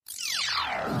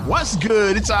What's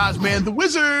good? It's Ozman the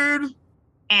Wizard.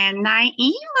 And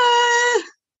Naima.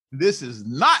 This is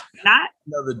not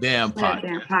another damn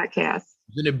podcast.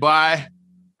 Presented by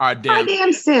our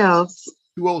damn selves.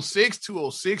 206.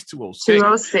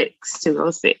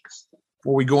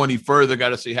 Before we go any further, got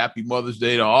to say happy Mother's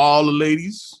Day to all the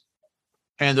ladies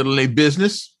handling their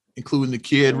business, including the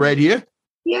kid right here.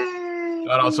 Yay.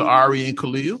 Shout out to Ari and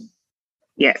Khalil.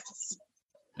 Yes.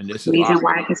 And this is reason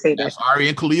why I can say that. That's Ari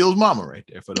and Khalil's mama right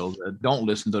there, for those that don't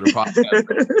listen to the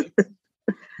podcast.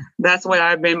 That's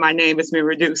what my name has been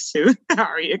reduced to.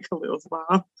 Ari and Khalil's mom.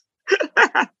 All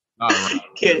right.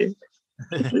 Kidding.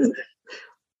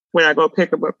 When I go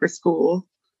pick them up for school.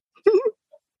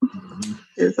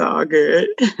 It's all good.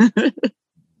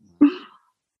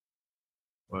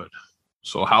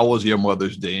 So how was your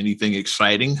Mother's Day? Anything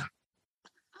exciting?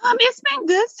 It's been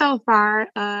good so far.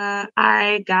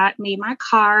 I got me my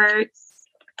cards.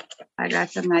 I got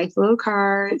some nice little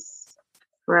cards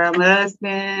from my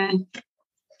husband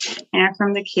and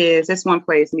from the kids. This one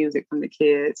plays music from the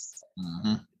kids.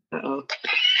 Mm-hmm. Uh-oh.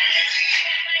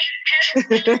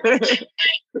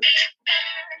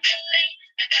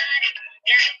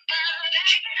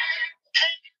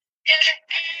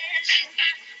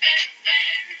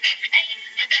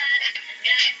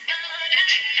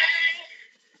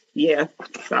 Yeah,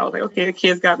 so I was like, okay, the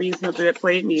kids got me something that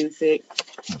played music.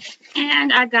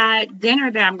 And I got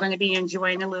dinner that I'm going to be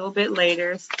enjoying a little bit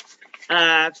later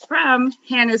from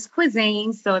Hannah's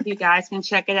Cuisine. So if you guys can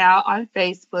check it out on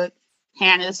Facebook,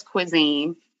 Hannah's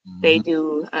Cuisine. Mm-hmm. They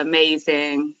do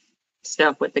amazing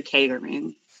stuff with the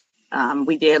catering.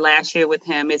 We did last year with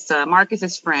him. It's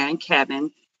Marcus's friend,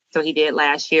 Kevin. So he did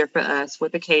last year for us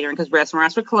with the catering because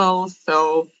restaurants were closed.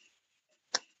 So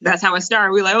that's how it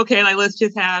started. We were like, okay, let's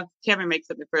just have Kevin make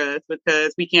something for us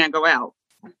because we can't go out.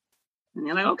 And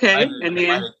they're like, okay. And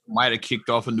then might have kicked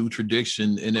off a new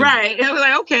tradition. Right. And we're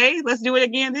like, okay, let's do it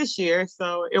again this year.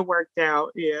 So it worked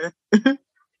out. Yeah.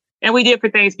 And we did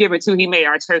for Thanksgiving too. He made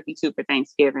our turkey too for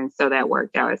Thanksgiving. So that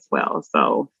worked out as well.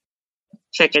 So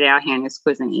check it out. Hannah's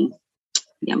Cuisine.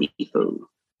 Yummy food.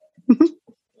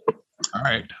 All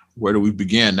right. Where do we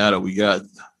begin now that we got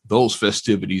those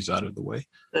festivities out of the way?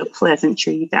 The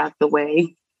pleasantries out the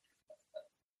way.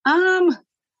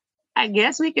 I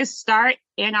guess we could start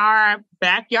in our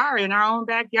backyard, in our own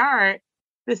backyard.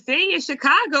 The city of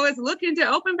Chicago is looking to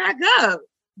open back up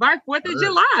by 4th of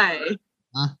July.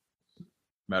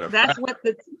 Matter of fact,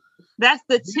 that's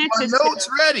the tentative. Notes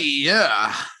ready,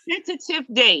 yeah. Tentative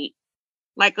date.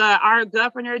 Like our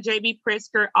governor, J.B.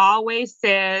 Pritzker, always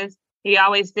says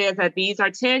that these are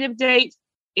tentative dates.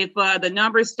 If the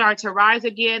numbers start to rise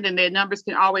again, then the numbers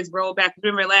can always roll back.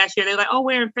 Remember last year, they're like, oh,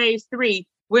 we're in phase 3.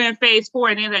 We're in phase 4.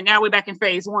 And then like, now we're back in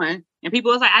phase 1. And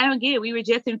people was like, I don't get it. We were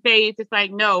just in phase. It's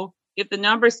like, no, if the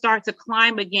numbers start to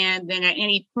climb again, then at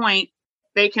any point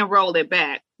they can roll it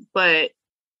back. But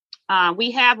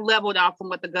we have leveled off from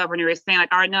what the governor is saying.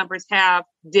 Like our numbers have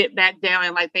dipped back down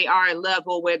and like they are a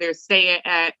level where they're staying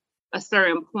at a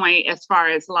certain point as far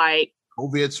as like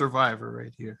COVID survivor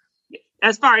right here.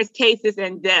 As far as cases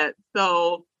and deaths.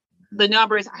 So the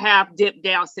numbers have dipped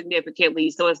down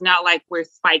significantly. So it's not like we're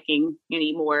spiking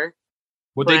anymore.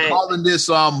 What they calling this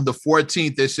the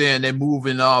 14th, they're saying they're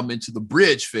moving into the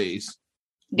bridge phase.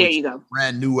 There you go.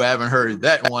 Brand new. I haven't heard of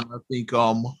that one. I think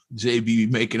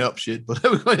JB making up shit, but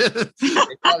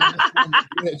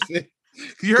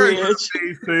you heard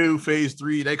phase 2, phase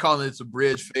 3. They calling it a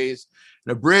bridge phase.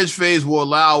 The bridge phase will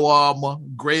allow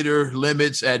greater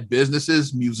limits at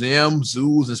businesses, museums,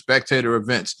 zoos, and spectator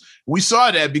events. We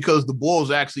saw that because the Bulls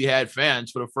actually had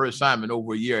fans for the first time in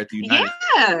over a year at the United.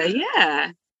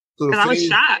 Yeah. So I was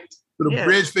shocked. So the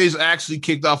bridge phase actually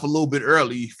kicked off a little bit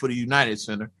early for the United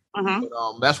Center. Mm-hmm.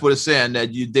 But, that's what it's saying,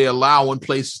 that they're allowing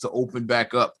places to open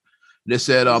back up. They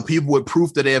said people with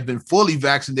proof that they have been fully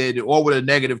vaccinated or with a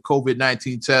negative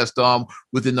COVID-19 test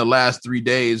within the last 3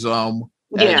 days.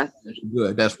 That's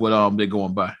good. That's what they're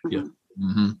going by. Mm-hmm. Yeah.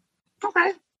 Mm-hmm.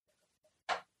 Okay.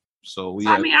 So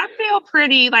I feel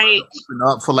pretty like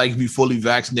up for like be fully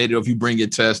vaccinated, or if you bring your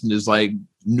test and it's like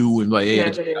new and like, hey, I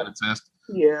just got a test.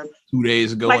 Yeah. 2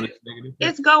 days ago. Like,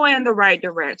 it's going in the right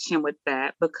direction with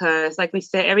that because, like we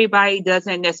said, everybody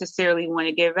doesn't necessarily want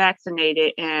to get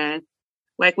vaccinated, and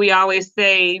like we always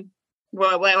say.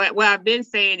 Well, what I've been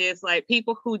saying is like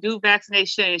people who do vaccinate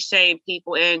shouldn't shame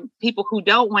people, and people who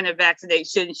don't want to vaccinate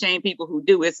shouldn't shame people who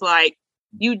do. It's like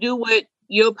you do what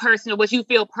you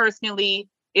feel personally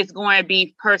is going to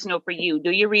be personal for you.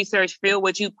 Do your research, feel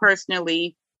what you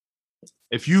personally.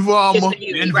 If you've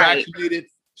been vaccinated,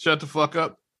 shut the fuck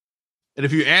up. And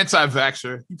if you're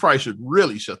anti-vaxxer, you probably should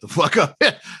really shut the fuck up.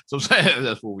 So I'm saying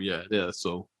that's where we at. Yeah.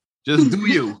 So Just do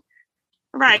you.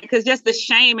 Right, because just the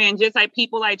shaming, just like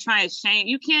people like trying to shame,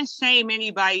 you can't shame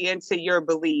anybody into your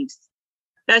beliefs.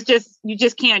 That's just, you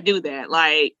just can't do that.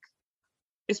 Like,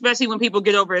 especially when people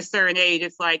get over a certain age,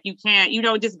 it's like you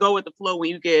don't just go with the flow when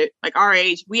you get like our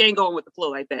age. We ain't going with the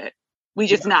flow like that. We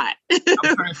just not.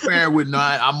 I'm transparent with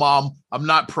not. I'm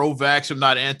not pro-vax. I'm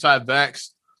not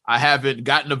anti-vax. I haven't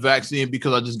gotten a vaccine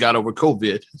because I just got over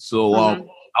COVID. So I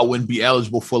wouldn't be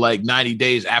eligible for like 90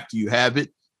 days after you have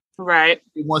it. Right.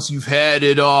 Once you've had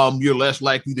it, you're less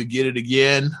likely to get it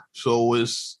again. So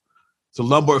it's a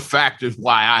number of factors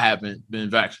why I haven't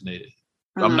been vaccinated.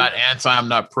 I'm not anti, I'm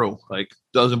not pro. Like,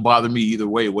 doesn't bother me either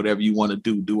way. Whatever you want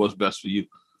to do what's best for you.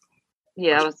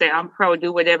 Yeah, I would say I'm pro.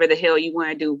 Do whatever the hell you want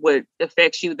to do, what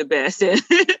affects you the best,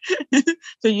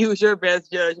 to use your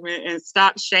best judgment and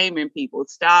stop shaming people.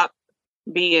 Stop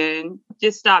doing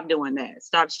that.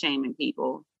 Stop shaming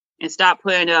people. And stop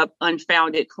putting up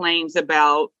unfounded claims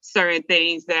about certain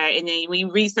things and then when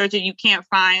you research it, you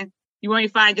only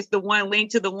find just the one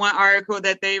link to the one article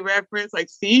that they reference. Like,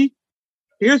 see,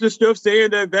 here's the stuff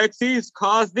saying that vaccines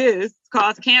cause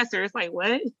cancer. It's like,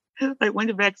 what? Like, when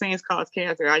did vaccines cause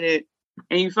cancer? And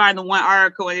you find the one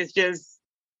article and it's just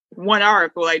one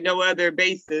article, like no other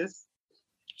basis.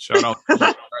 Shout out.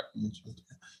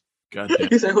 Goddamn.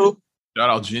 You said who? Shout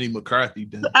out Jenny McCarthy.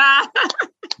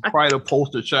 Probably the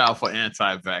poster child for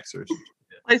anti-vaxxers.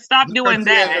 Like, stop doing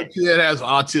that. Her kid has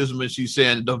autism and she's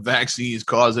saying the vaccines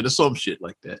cause it or some shit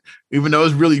like that. Even though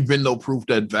there's really been no proof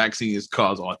that vaccines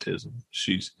cause autism.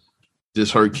 She's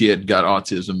just, her kid got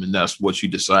autism and that's what she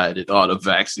decided. Oh, the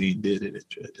vaccine did it.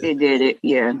 It did it,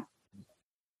 yeah.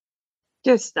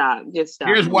 Just stop.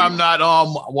 Here's why I'm not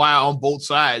why on both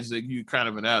sides. Like, you kind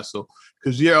of an asshole.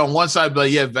 Because on one side,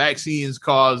 like, vaccines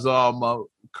cause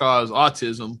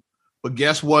autism. But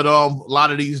guess what? A lot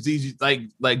of these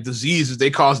like diseases, they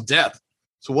cause death.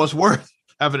 So what's worse,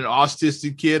 having an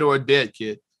autistic kid or a dead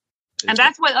kid? And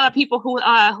that's what people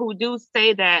who do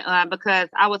say that because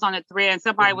I was on a thread and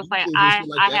somebody was like, I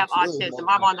have autism.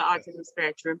 I'm on the autism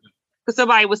spectrum. Because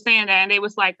somebody was saying that and they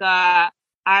was like,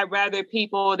 I'd rather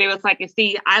people. They was like,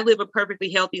 see, I live a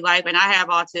perfectly healthy life and I have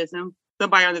autism.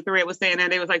 Somebody on the thread was saying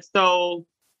that. They was like, so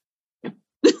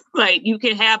like you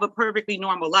can have a perfectly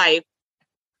normal life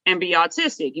and be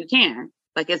autistic. You can.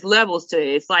 Like, it's levels to it.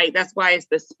 It's like, that's why it's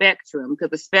the spectrum,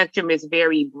 because the spectrum is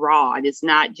very broad. It's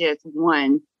not just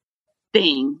one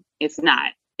thing. It's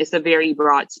not. It's a very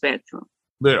broad spectrum.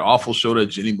 That awful show that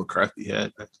Jenny McCarthy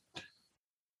had.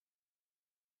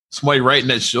 Somebody writing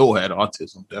that show had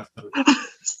autism, definitely.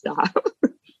 Stop.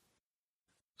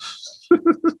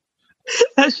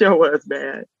 That show was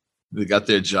bad. They got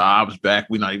their jobs back.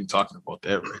 We're not even talking about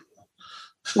that right now.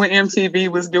 When MTV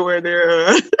was doing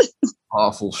their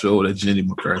awful show that Jenny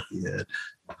McCarthy had.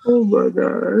 Oh my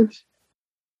gosh.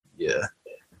 Yeah.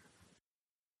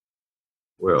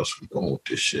 Where else are we going with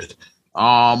this shit?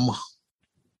 But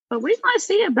we're gonna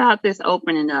see about this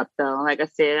opening up though. Like I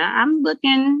said, I'm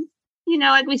looking,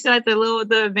 like we said, the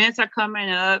events are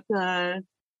coming up.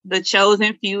 The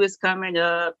Chosen Few is coming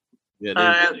up.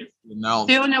 Yeah,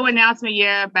 still no announcement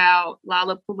yet about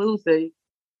Lollapalooza.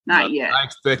 Not yet. I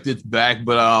expect it's back,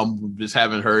 but just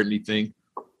haven't heard anything.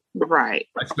 Right.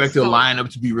 I expect the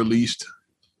lineup to be released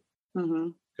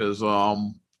because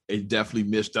it definitely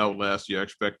missed out last year. I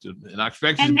expected.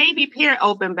 And Navy Pier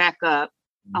opened back up.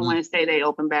 I want to say they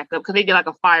opened back up because they did like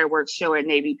a fireworks show at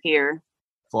Navy Pier.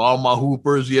 For all my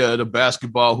hoopers, the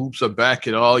basketball hoops are back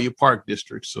at all your park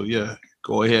districts. So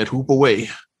go ahead, hoop away,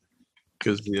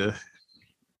 because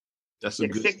that's a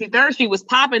good. 63rd Street was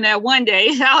popping that one day.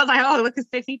 I was like, oh, look at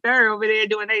 63rd over there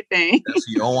doing their thing.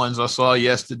 That's the Owens I saw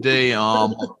yesterday. I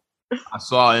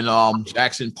saw in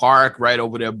Jackson Park right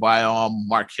over there by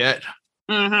Marquette.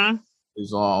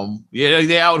 Is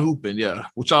they out hooping,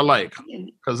 which I like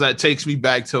because that takes me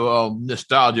back to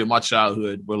nostalgia of my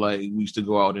childhood where like we used to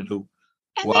go out and hoop.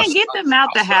 And then get them out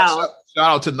the house.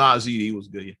 Shout out to Nazi, he was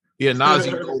good. Yeah, Nazi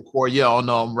Gold Court,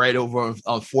 on right over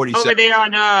on 47. Over there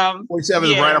on 47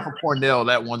 is right off of Cornell.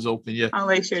 That one's open, on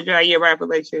Lakeshore Drive, right for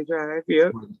Lakeshore Drive,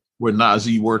 where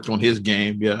Nazi worked on his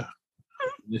game,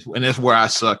 and that's where I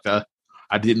sucked.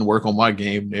 I didn't work on my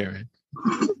game there.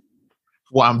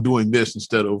 Why I'm doing this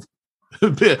instead of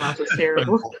that's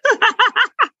terrible.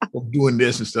 I'm doing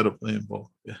this instead of playing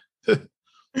ball. Yeah.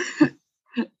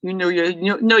 You know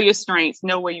your strengths,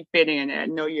 know where you fit in at,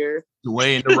 know your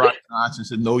Dwayne the Rock Johnson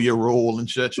said, know your role and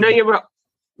shut your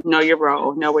know your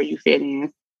role, know where you fit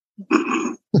in.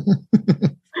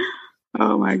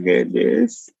 Oh my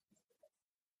goodness.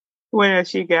 What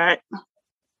else you got?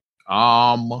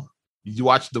 Did you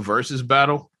watch the Versus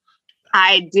battle?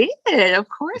 I did, of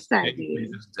course I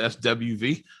did.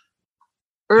 SWV.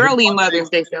 Early Mother's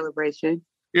Day celebration.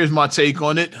 Here's my take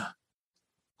on it.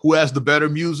 Who has the better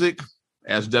music?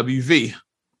 SWV.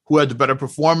 Who had the better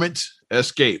performance?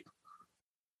 Escape.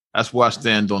 That's where I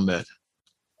stand on that.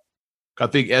 I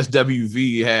think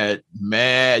SWV had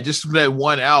just that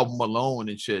one album alone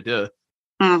and shit. Yeah.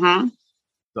 Mm-hmm.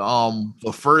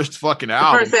 The first fucking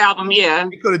album. The first album, yeah.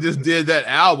 They could have just did that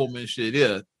album and shit,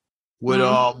 yeah. With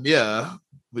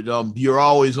You're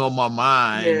Always on My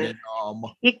Mind. Yeah. And,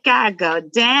 you gotta go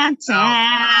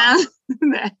downtown.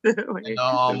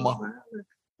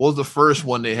 What was the first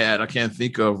one they had? I can't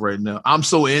think of right now. I'm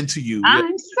So Into You.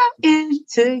 I'm so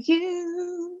into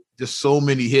you. Just so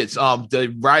many hits.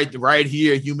 The right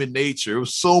here, Human Nature. It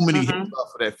was so many hits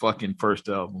off of that fucking first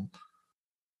album.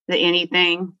 The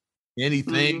Anything.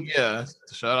 Yeah.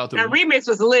 Shout out to that remix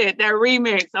was lit. That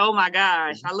remix. Oh my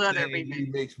gosh. I love that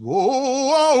remix.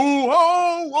 Whoa,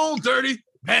 dirty.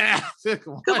 Because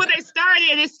when it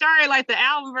started like the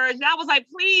album version. I was like,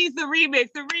 please, the remix.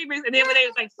 And then when they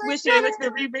was like switching it to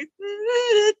the remix,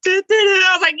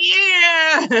 I was like,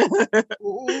 yeah.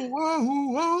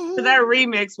 So that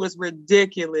remix was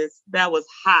ridiculous. That was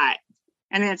hot.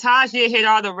 And then Tasha hit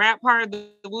all the rap part of the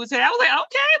Wu-Tang. I was like,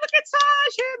 okay, look at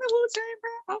Tasha and the Wu-Tang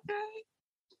rap. Okay.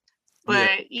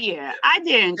 But yeah, I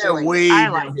did enjoy it. I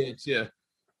like hits, yeah.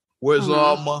 Was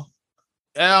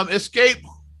Escape?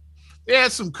 They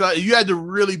had some cut. You had to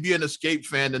really be an Escape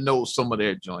fan to know some of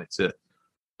their joints. Yeah.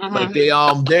 Like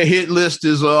their hit list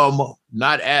is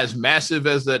not as massive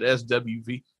as that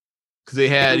SWV. Because they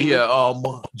had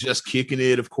Just Kicking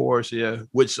It, of course, yeah.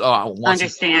 Which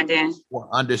Understanding. Who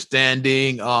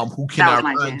Can I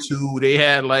Run To? They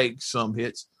had like some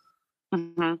hits.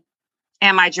 Am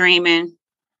I Dreaming?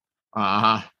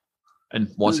 And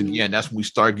once again, that's when we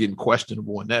start getting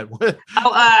questionable in that one.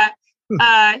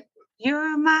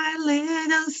 You're my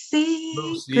little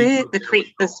secret.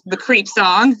 The creep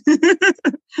song.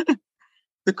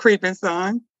 The creeping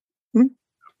song.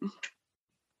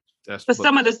 But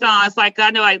some of the songs, like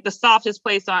I know, like The Softest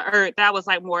Place on Earth, that was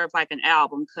like more of like an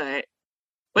album cut.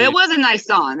 But it was a nice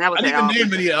song. That was. I didn't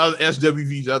name any other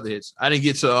SWV's other hits. I didn't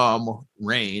get to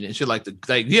Rain and shit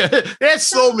yeah. There's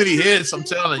so many hits. I'm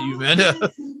telling you, man.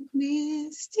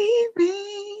 Misty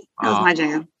Rain. That was my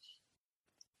jam.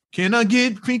 Can I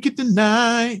get Pinky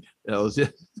Tonight? That was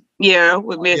it. Yeah,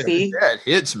 with Missy. That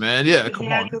hits, man. Yeah,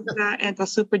 come on. And the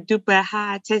super duper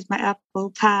high, taste my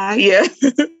apple pie. Yeah.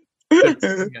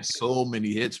 So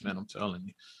many hits, man. I'm telling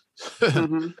you.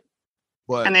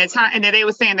 But and then they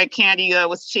were saying that Candy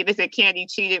was cheated. They said Candy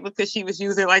cheated because she was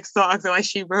using like songs that like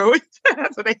she wrote.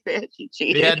 That's what they said. She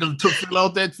cheated. They had to fill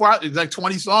out that part. It's like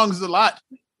 20 songs is a lot.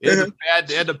 She had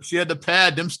to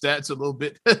pad them stats a little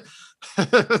bit.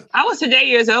 I was today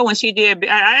years old when she did.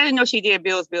 I didn't know she did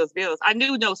Bills. I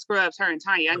knew No Scrubs. Her and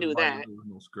Tiny. I knew that.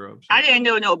 No Scrubs. I didn't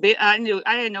know I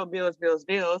didn't know Bills.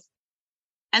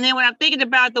 And then when I'm thinking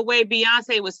about the way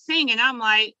Beyonce was singing, I'm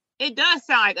like, it does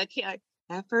sound like a kid.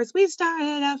 At first we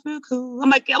started out for cool. I'm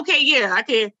like, okay, yeah, I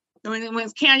can. When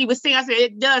Candy was singing, I said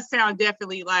it does sound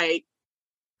definitely like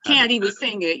Candy was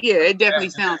singing. Yeah, it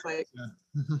definitely sounds like.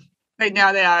 Like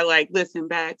now they are like listen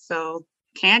back. So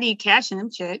Candy cashing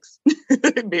them checks.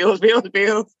 Bills.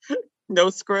 No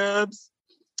Scrubs.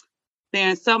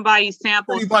 Then somebody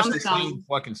sampled some song.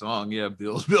 Fucking song, yeah.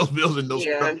 Bills, and No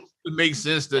Scrubs. It makes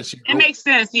sense that she. It makes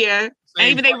sense, yeah. And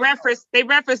even they reference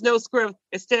No Scrub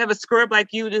instead of a scrub like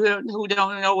you who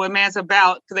don't know what man's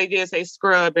about, because they did say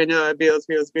scrub and Bills.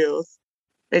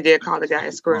 They did call the guy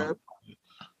a scrub.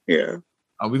 Yeah.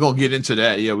 We're gonna get into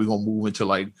that. Yeah, we're gonna move into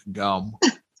like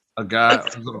a guy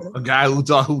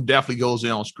who definitely goes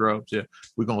in on Scrubs. Yeah,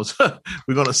 we're gonna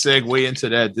segue into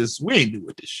that. We ain't new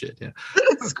with this shit. Yeah,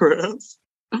 Scrubs.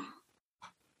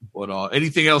 But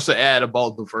anything else to add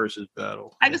about the versus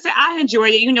battle? Like I said, I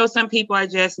enjoyed it. You know, some people are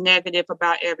just negative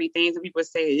about everything. Some people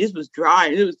say this was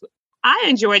dry. I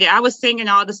enjoyed it. I was singing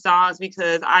all the songs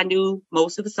because I knew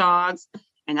most of the songs,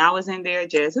 and I was in there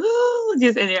just and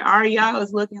then Ariana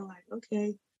was looking like,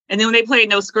 okay. And then when they played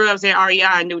No Scrubs, and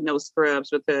Ariana knew No Scrubs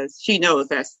because she knows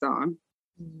that song.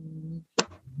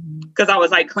 Because I was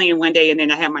like cleaning one day, and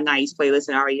then I had my 90s playlist,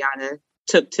 and Ariana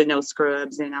took to No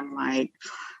Scrubs, and I'm like,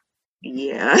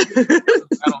 yeah.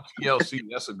 Battle TLC,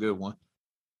 that's a good one.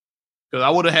 Because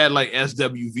I would have had like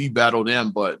SWV battle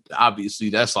them, but obviously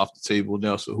that's off the table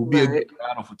now. So who'd be a good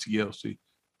battle for TLC?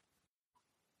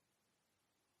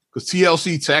 Because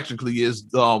TLC technically is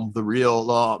the real.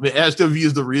 SWV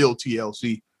is the real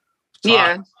TLC.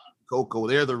 Yeah. Coco,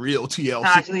 they're the real TLC.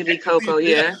 Actually, be Coco,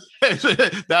 yeah.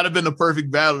 That'd have been the perfect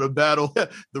battle to battle.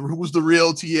 Who's the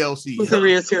real TLC? Who's the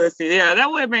real TLC? Yeah, that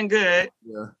would have been good.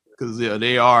 Yeah. Because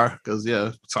they are.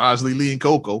 Because Tosley, Lee, and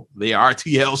Coco, they are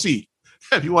TLC.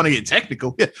 If you want to get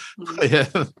technical, yeah.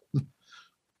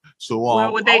 So,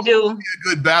 what would they do? Be a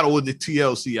good battle with the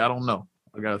TLC. I don't know.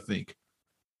 I gotta think.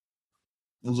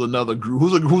 Who's another group?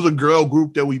 Who's a girl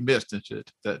group that we missed and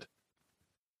shit? That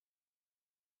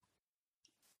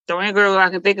the only girl I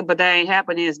can think of, but that ain't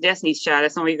happening, is Destiny's Child.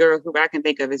 That's the only girl group I can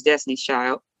think of is Destiny's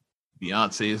Child.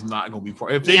 Beyonce is not gonna be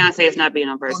part. Beyonce is not being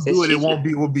on Versus. It won't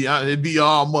be with Beyonce. It'd be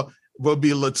will be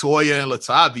Latoya and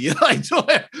Latavia, like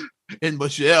and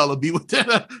Michelle will be with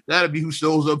that. That'll be who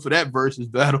shows up for that Versus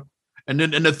battle. And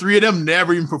then the three of them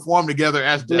never even perform together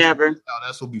as Destiny's never. Child.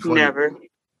 That's what be funny. Never.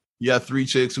 Yeah, three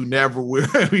chicks who never were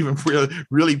even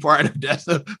really part of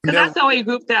Destiny. Because that's the only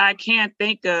group that I can't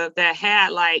think of that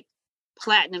had like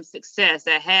platinum success,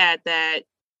 that had that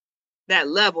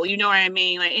level. You know what I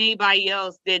mean? Like anybody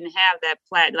else didn't have that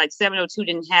platinum. Like 702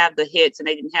 didn't have the hits and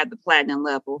they didn't have the platinum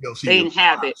level. They didn't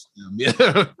have it.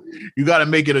 Yeah, you got to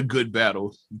make it a good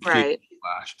battle. Right.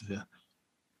 Yeah.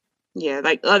 Yeah,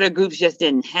 like other groups just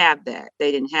didn't have that.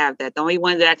 They didn't have that. The only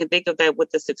one that I can think of that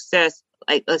with the success,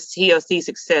 like a TLC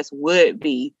success, would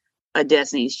be a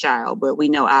Destiny's Child. But we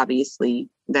know obviously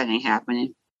that ain't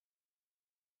happening.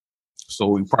 So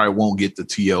we probably won't get the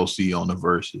TLC on the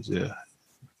Versus,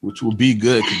 which will be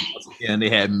good. And they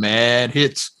had mad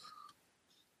hits.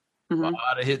 Mm-hmm. A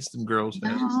lot of hits them girls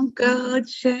had. Don't go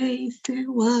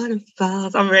chasing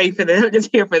waterfalls. I'm ready for that. I'm just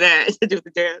here for that. To do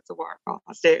the dance, the waterfall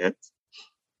dance.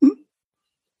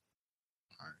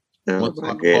 Oh,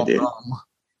 my goodness.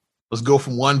 Let's go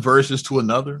from one Versus to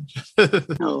another.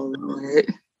 Oh, Lord.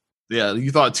 Yeah, you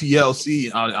thought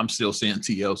TLC. I'm still saying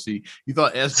TLC. You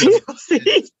thought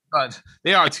SWV.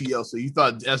 They are TLC. You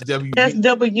thought SWV.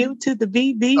 SW to the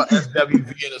BB.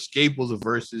 SWV and Escape was a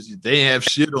Versus. They have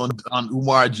shit on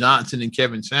Umar Johnson and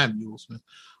Kevin Samuels, man.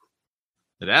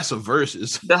 That's a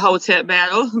Versus. The Hotep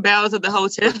battles of the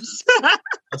Hoteps.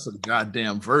 That's a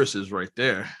goddamn Versus right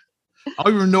there. I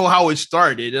don't even know how it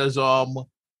started. As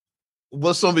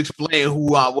let some explain who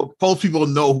most people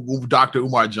know who Dr.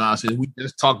 Umar Johnson. We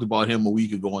just talked about him a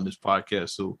week ago on this podcast,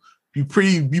 so you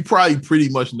probably pretty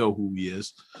much know who he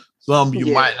is. Some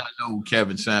you might not know who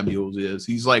Kevin Samuels is.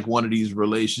 He's like one of these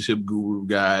relationship guru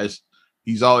guys.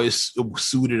 He's always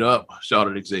suited up. Shout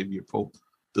out to Xavier Pope.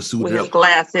 The suited with up his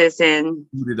glasses and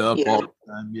suited up all the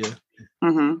time. Yeah.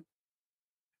 Mm-hmm.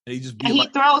 And he just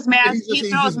throws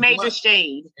major blunt.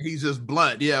 shade. He's just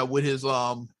blunt, with his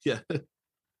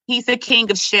He's the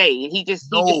king of shade. He just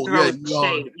throws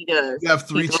shade. He does. You have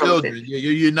 3 children.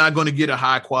 You're not going to get a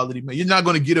high quality man. You're not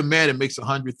going to get a man that makes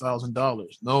 $100,000.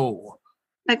 No.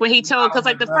 Like when he told, because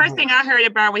like the first thing I heard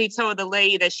about when he told the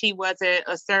lady that she wasn't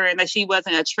that she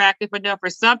wasn't attractive enough or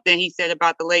something, he said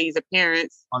about the lady's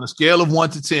appearance. On a scale of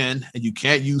 1 to 10, and you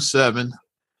can't use 7,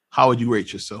 how would you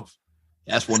rate yourself?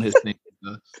 That's one of his things.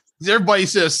 Everybody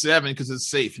says 7 because it's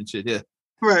safe and shit. Yeah.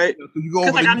 Right. You go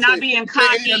over I'm not being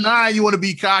cocky. 8 or 9, you want to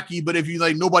be cocky, but if you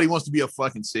like, nobody wants to be a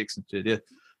fucking 6 and shit. Yeah.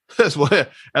 That's why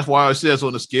I says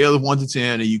on a scale of 1 to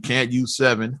 10, and you can't use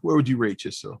 7, where would you rate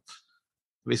yourself?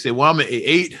 They say, well, I'm an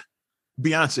 8.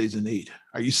 Beyonce's an 8.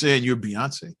 Are you saying you're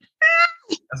Beyonce?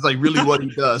 That's like really what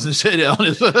he does. And say that on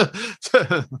his.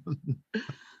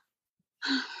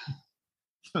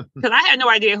 Because I had no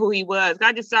idea who he was.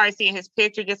 I just started seeing his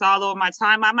picture just all over my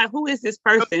time. I'm like, who is this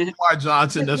person? Umar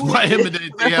Johnson. That's why him and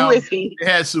they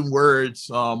had some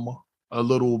words, a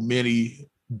little mini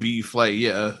beef. Like,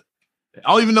 yeah.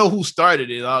 I don't even know who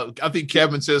started it. I think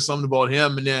Kevin said something about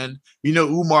him, and then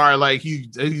Umar, like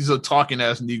he's a talking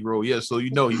ass Negro. Yeah, so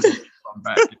he's gonna come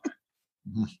back.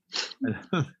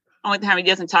 Only time he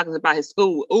doesn't talk is about his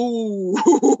school. Ooh.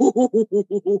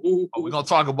 We're gonna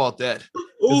talk about that.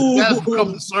 That's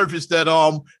become the surface that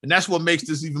and that's what makes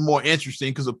this even more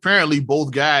interesting, because apparently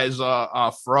both guys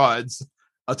are frauds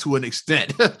to an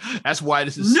extent. That's why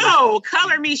this is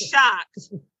color me shocked.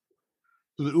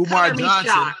 Umar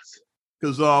Johnson.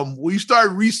 Because when you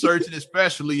start researching,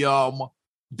 especially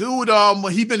dude,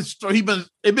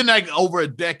 it been like over a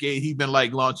decade. He been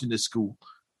like launching this school.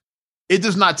 It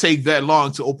does not take that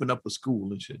long to open up a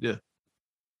school and shit. Yeah,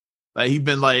 like he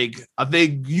been like, I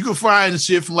think you can find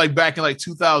shit from like back in like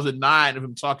 2009 of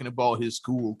him talking about his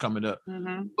school coming up,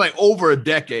 like over a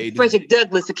decade. Frederick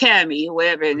Douglass Academy, or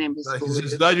whatever the name of the school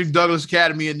is. Frederick Douglass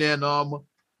Academy, and then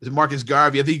is it Marcus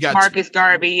Garvey? I think he got Marcus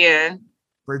Garvey, yeah.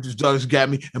 Frederick Douglass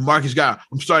Academy and Marcus Garvey.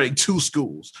 I'm starting 2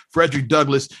 schools, Frederick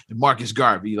Douglass and Marcus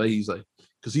Garvey. Like he's like,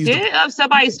 because he's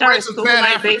somebody started school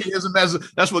like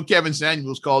Pan-Africanism. That's what Kevin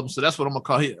Samuels called him. So that's what I'm gonna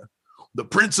call here, the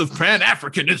Prince of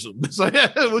Pan-Africanism. It's like,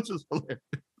 which is hilarious.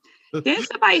 Didn't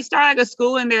somebody start like a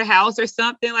school in their house or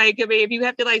something? Like, I mean, if you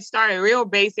have to like start real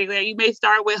basic, like, you may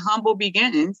start with humble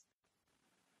beginnings.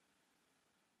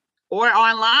 Or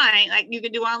online, like you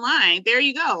can do online. There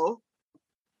you go.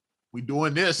 We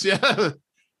doing this, yeah.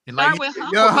 And start with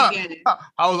humble beginnings.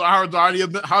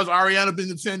 How's Ariana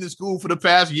been attending school for the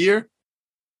past year?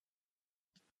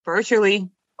 Virtually.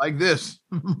 Like this.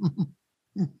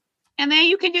 And then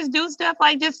you can just do stuff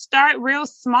like just start real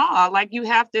small. Like you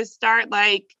have to start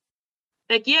like,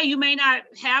 yeah, you may not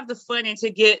have the funding to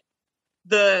get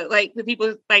the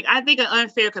people, like, I think an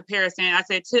unfair comparison. I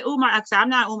said to Umar, I'm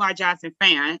not an Umar Johnson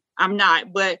fan. I'm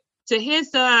not, but to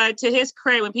his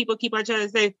credit, when people keep on trying to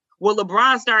say, well,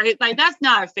 LeBron started, like, that's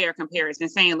not a fair comparison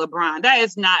saying LeBron. That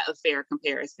is not a fair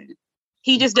comparison.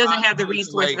 He just doesn't have the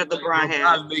resources that LeBron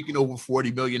has. LeBron's making over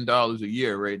 $40 million a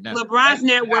year right now. LeBron's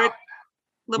net worth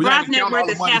is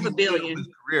 $500 million.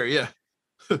 Career, yeah.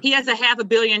 He has a $500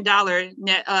 million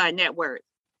net worth.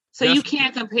 So you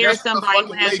can't compare somebody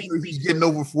who has he's getting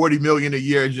over $40 million a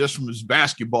year just from his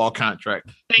basketball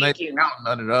contract. Thank you.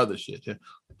 None of the other shit. Yeah.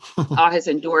 All his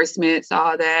endorsements,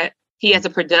 all that. He has a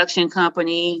production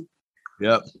company.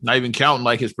 Yep. Not even counting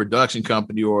like his production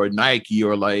company or Nike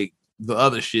or like the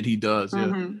other shit he does. Yeah.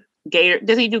 Mm-hmm.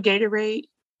 Does he do Gatorade?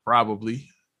 Probably.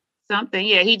 Something.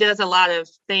 Yeah, he does a lot of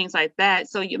things like that.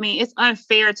 So, I mean, it's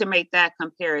unfair to make that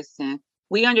comparison.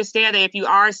 We understand that if you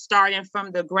are starting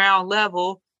from the ground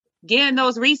level, getting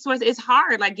those resources is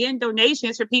hard. Like getting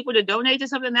donations for people to donate to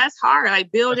something, that's hard.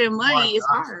 Like building money is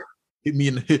hard.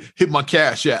 Hit my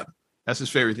Cash App. That's his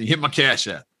favorite thing. Hit my Cash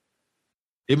App.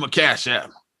 Hit my Cash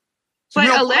App. So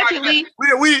but allegedly,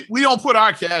 we don't put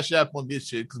our Cash App on this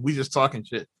shit because we just talking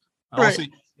shit. I don't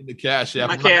see in the Cash App.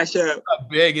 My Cash App. I'm not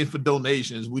begging for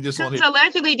donations. We just want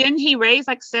allegedly, didn't he raise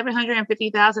like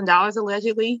 $750,000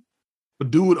 allegedly? But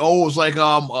dude owes like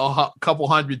a couple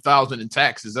 $100,000 in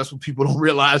taxes. That's what people don't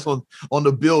realize on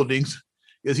the buildings.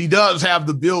 Because he does have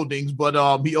the buildings, but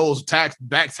he owes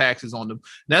back taxes on them.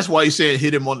 And that's why he said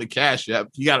hit him on the Cash App.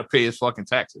 You got to pay his fucking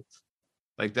taxes.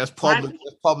 Like that's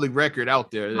public record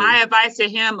out there. My advice to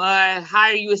him: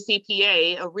 hire you a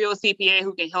CPA, a real CPA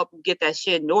who can help you get that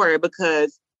shit in order.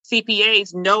 Because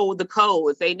CPAs know the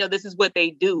codes; they know this is what they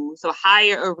do. So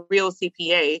hire a real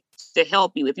CPA to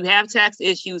help you. If you have tax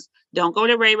issues, don't go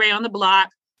to Ray Ray on the block.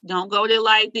 Don't go to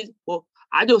like this. Well,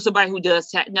 I know somebody who does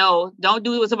tax. No, don't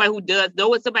do it with somebody who does.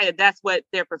 Know with somebody that's what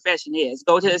their profession is.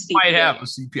 Go to a CPA. He might have a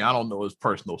CPA. I don't know his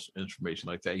personal information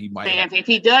like that. He might. And if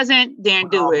he doesn't, then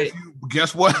do it.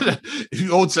 Guess what? If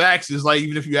you owe taxes, like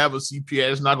even if you have a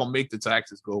CPA, it's not gonna make the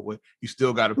taxes go away. You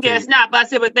still got to pay. Yeah, it's not. But I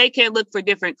said, but they can look for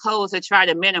different codes to try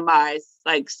to minimize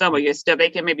like some of your stuff. They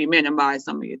can maybe minimize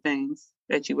some of your things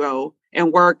that you owe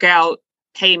and work out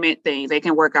payment things. They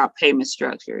can work out payment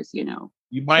structures. You know.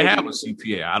 You might have a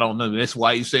CPA. I don't know. That's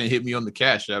why you're saying hit me on the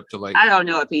Cash App to like. I don't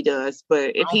know if he does,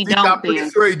 but if he don't, I'm pretty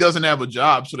sure he doesn't have a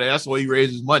job, so that's why he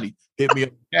raises money. Hit me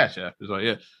on the Cash App. It's like,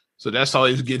 yeah. So that's how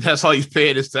he's getting. That's how he's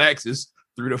paying his taxes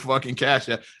through the fucking Cash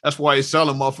App. That's why he's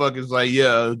selling motherfuckers like,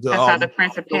 yeah. That's how the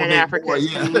Prince of Pan Africa.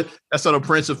 Yeah, that's how the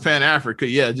Prince of Pan Africa.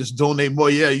 Yeah, just donate more.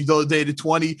 Yeah, you donated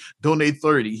 20, donate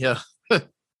 30. Yeah.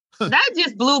 That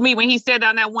just blew me when he said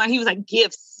on that one. He was like,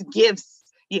 gifts.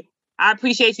 I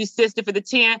appreciate you, sister, for the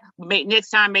 10.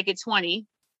 Next time, make it 20.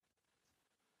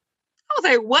 I was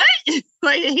like, what?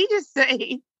 Like, did he just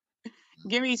say,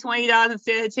 give me $20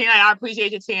 instead of 10? Like, I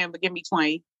appreciate your 10, but give me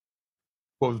 20.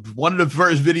 Well, one of the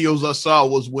first videos I saw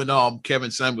was when Kevin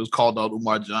Samuels called out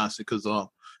Umar Johnson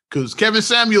because Kevin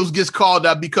Samuels gets called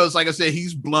out because, like I said,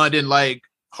 he's blunt and like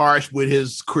harsh with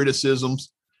his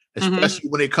criticisms, especially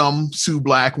when it comes to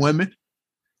Black women.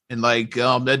 And like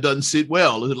that doesn't sit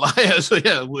well. So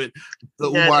yeah, with the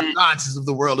Umar Johnsons of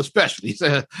the world, especially,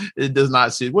 it does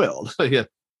not sit well. Yeah.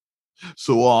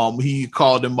 So he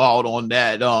called him out on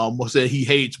that. Said he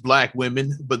hates Black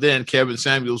women, but then Kevin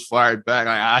Samuels fired back.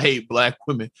 I hate Black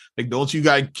women. Like, don't you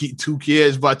got 2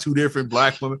 kids by 2 different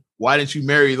Black women? Why didn't you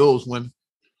marry those women?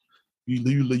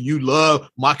 You love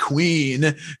my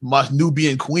queen, my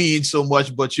Nubian queen so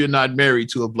much, but you're not married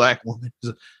to a Black woman.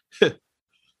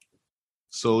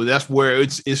 So that's where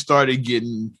it started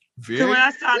getting very, when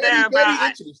I saw very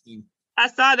interesting. I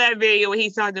saw that video where he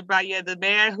talked about, the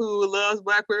man who loves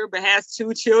Black women but has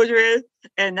 2 children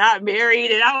and not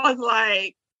married. And I was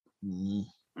like,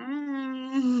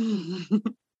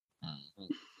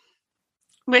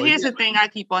 But here's the thing I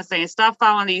keep on saying. Stop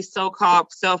following these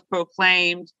so-called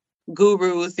self-proclaimed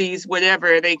gurus, these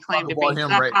whatever they claim to be.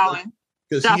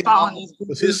 Stop following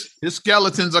his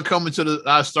skeletons are coming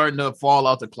starting to fall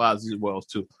out the closet as well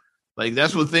too. Like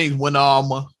that's what things when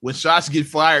shots get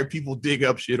fired, people dig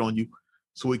up shit on you.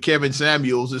 So with Kevin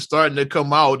Samuels, it's starting to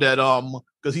come out that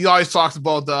because he always talks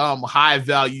about the high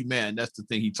value man. That's the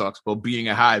thing he talks about, being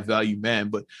a high value man.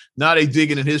 But now they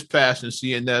digging in his past and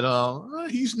seeing that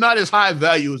he's not as high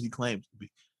value as he claims to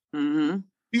be. Mm-hmm.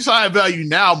 He's high value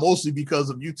now mostly because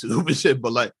of YouTube and shit,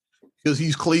 but like because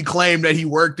he claimed that he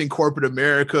worked in corporate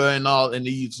America and all, and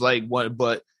he's like what,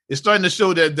 but it's starting to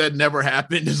show that never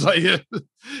happened. It's like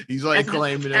he's like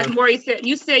claiming that. As Maury said,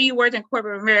 you said you worked in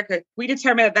corporate America. We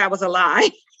determined that was a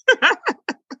lie.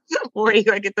 Or you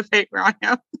gonna get the paper on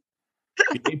him?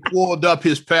 They pulled up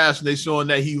his past and they showing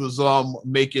that he was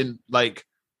making like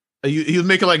he was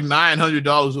making like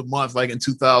 $900 a month, like in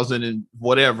 2000 and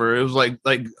whatever. It was like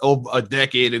over a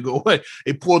decade ago.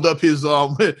 They pulled up his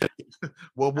well,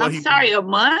 a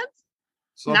month,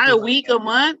 not a week, a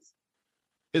month.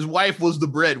 His wife was the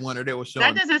breadwinner. They were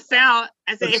showing. That doesn't sound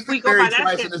as if we go by that.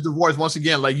 Twice in his divorce. Once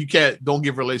again, like don't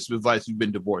give relationship advice. You've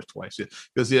been divorced twice,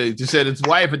 because he just said his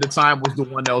wife at the time was the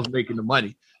one that was making the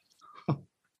money.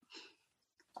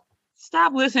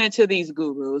 Stop listening to these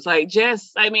gurus. Like,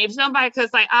 if somebody,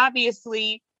 because like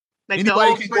obviously, like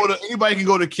anybody can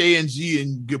go to K&G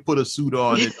and put a suit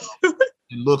on and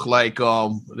look like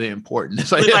they're important.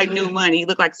 It's like, look like new money,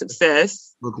 look like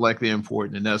success, look like they're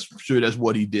important, and that's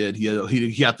what he did.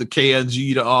 He got the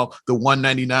K&G the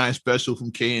 $199 special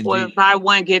from K&G. Or buy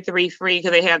one get 3 free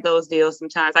because they have those deals.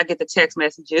 Sometimes I get the text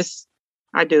messages.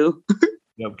 I do.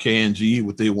 Yep, K&G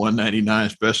with the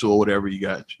 $199 special or whatever you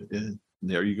got. And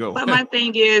there you go. But my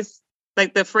thing is,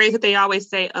 like the phrase that they always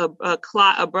say,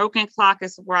 a broken clock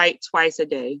is right twice a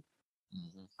day.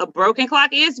 Mm-hmm. A broken clock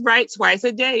is right twice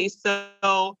a day.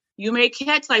 So you may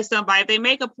catch like somebody, if they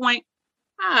make a point,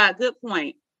 good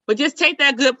point. But just take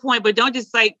that good point, but don't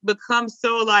just like become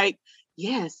so like,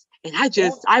 yes, and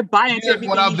I buy into everything.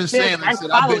 What I've been saying. I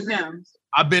follow him.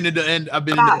 I've been in the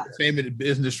entertainment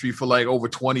industry for like over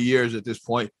 20 years at this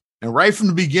point. And right from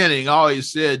the beginning, I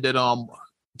always said that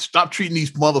stop treating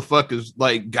these motherfuckers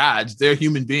like gods. They're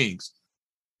human beings.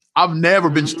 I've never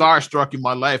been starstruck in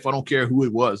my life. I don't care who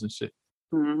it was and shit.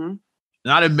 Mm-hmm.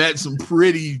 And I done met some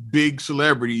pretty big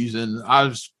celebrities, and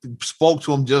I spoke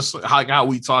to them just like how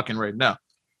we talking right now.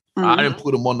 Mm-hmm. I didn't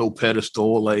put them on no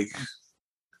pedestal. Like,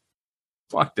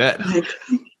 fuck that.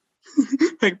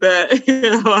 Like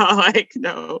that. Like,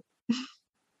 no.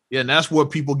 Yeah, and that's where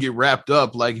people get wrapped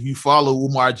up. Like, if you follow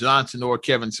Umar Johnson or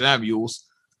Kevin Samuels,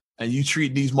 and you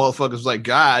treat these motherfuckers like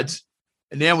gods,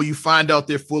 and then when you find out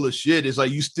they're full of shit, it's like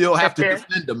you still have to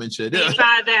defend them and shit. You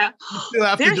find out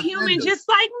they're human just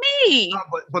like me. No,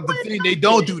 but the thing, they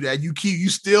don't do that. You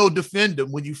still defend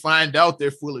them when you find out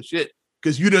they're full of shit,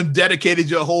 because you done dedicated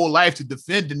your whole life to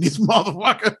defending this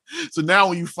motherfucker. So now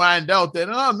when you find out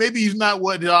that maybe he's not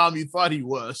what you thought he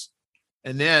was,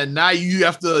 and then now you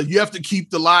have to keep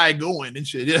the lie going and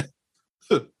shit. Yeah.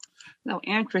 No,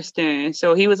 interesting.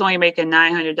 So he was only making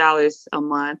 $900 a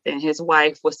month, and his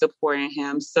wife was supporting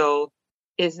him. So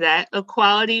is that a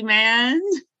quality man?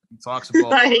 He talks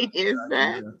about is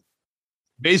that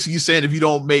basically saying if you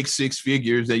don't make 6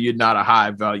 figures, then you're not a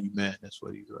high value man. That's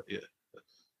what he's like. Yeah.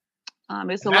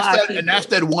 It's a lot of people. And that's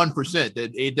that 1%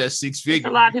 that ate that 6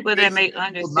 figures. A lot of people that make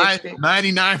under 6 figures.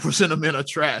 99% of men are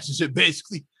trash. It's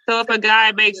basically. So if a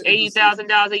guy makes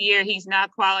 $80,000 a year, he's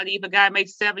not quality. If a guy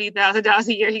makes $70,000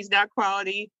 a year, he's not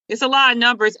quality. It's a lot of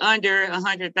numbers under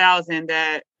 100,000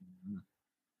 that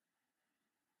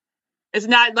it's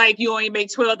not like you only make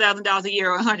 $12,000 a year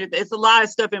or 100. It's a lot of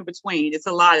stuff in between. It's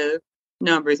a lot of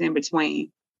numbers in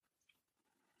between.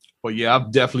 Well, yeah,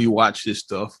 I've definitely watched his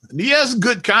stuff. And he has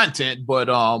good content, but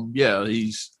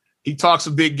he talks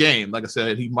a big game. Like I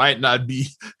said, he might not be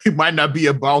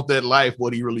about that life,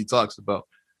 what he really talks about.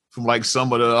 From like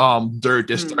some of the dirt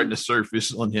that's starting to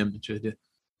surface on him.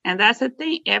 And that's the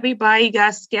thing. Everybody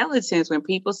got skeletons. When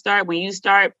you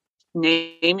start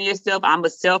naming yourself, I'm a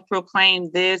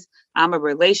self-proclaimed this, I'm a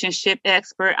relationship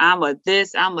expert, I'm a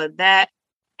this, I'm a that.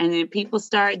 And then people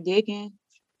start digging,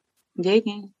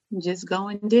 just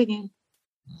going digging.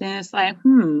 Then it's like,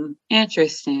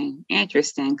 interesting.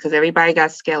 Because everybody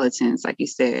got skeletons, like you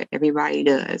said. Everybody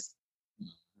does.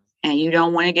 And you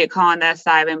don't want to get caught on that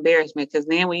side of embarrassment, because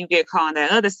then when you get caught on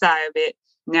that other side of it,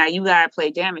 now you got to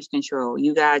play damage control.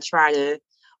 You got to try to,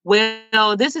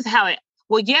 this is how it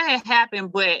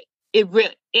happened, but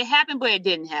it happened, but it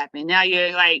didn't happen. Now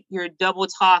you're double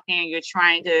talking. You're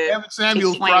trying to Kevin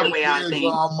Samuels probably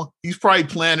he's probably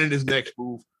planning his next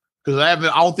move, because I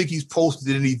don't think he's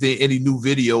posted any new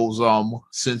videos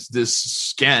since this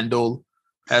scandal.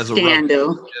 As a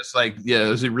scandal. It's like,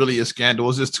 is it really a scandal?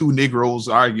 It's just 2 Negroes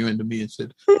arguing to me and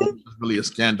shit. It's really a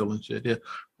scandal and shit. Yeah.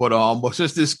 But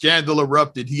since this scandal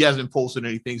erupted, he hasn't posted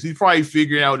anything. So he's probably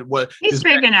figuring out what he's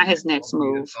figuring out his next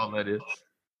move. All that is.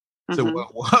 So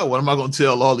what am I going to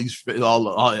tell all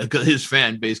his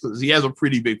fan base? Because he has a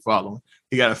pretty big following.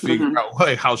 You got to figure out,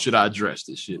 like, how should I address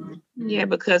this shit? Yeah,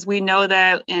 because we know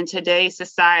that in today's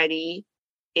society,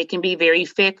 it can be very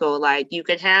fickle. Like, you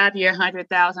could have your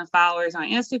 100,000 followers on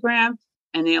Instagram,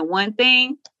 and then one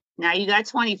thing, now you got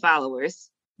 20 followers.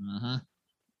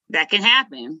 That can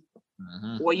happen.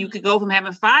 Or you could go from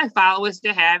having 5 followers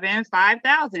to having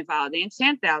 5,000 followers, then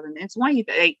 10,000, then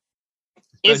 20,000.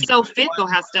 It's so fickle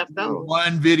how stuff goes.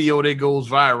 One video that goes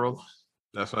viral.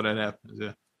 That's how that happens.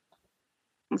 Yeah.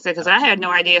 Because I had no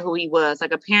idea who he was.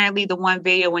 Like, apparently the one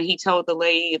video when he told the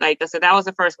lady, like I said, that was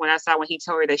the first one I saw when he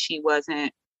told her that she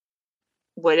wasn't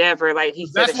whatever. Like, he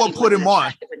said that's what put him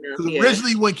on. Because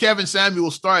originally when Kevin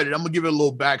Samuels started, I'm gonna give it a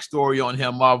little backstory on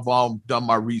him. I've done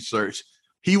my research.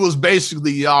 He was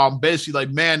basically like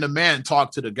man to man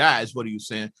talk to the guys. What are you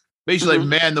saying? Basically, like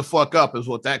man the fuck up is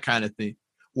what that kind of thing.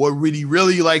 What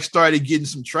really like started getting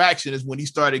some traction is when he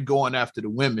started going after the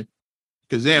women.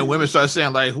 Because then women started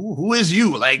saying, like, who is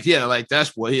you? Like, yeah, like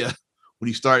that's what, yeah. When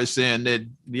he started saying that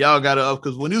y'all got to up,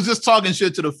 because when he was just talking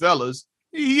shit to the fellas,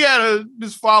 he had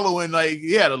this following, like,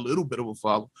 he had a little bit of a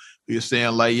follow. He was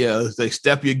saying, like, yeah, they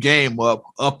step your game up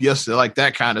yesterday, like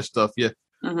that kind of stuff. Yeah.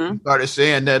 He started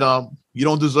saying that you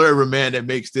don't deserve a man that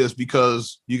makes this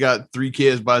because you got 3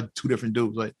 kids by 2 different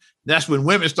dudes. Like, that's when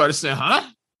women started saying, huh?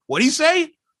 What'd he say?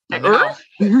 Now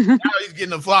he's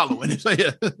getting a following. It's like,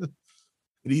 yeah.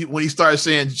 When he started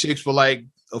saying chicks for like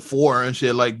a 4 and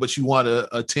shit, like, but you want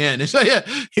a 10. And so, yeah,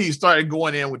 he started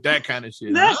going in with that kind of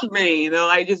shit. That's me, though.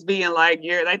 Like, just being like,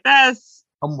 you're like, that's.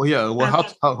 Yeah. Well,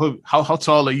 how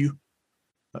tall are you?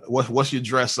 What's your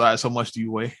dress size? How much do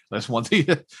you weigh? That's one thing.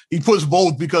 He puts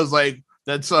both because, like,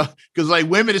 that's because like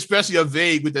women especially are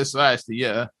vague with their size.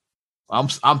 Yeah, I'm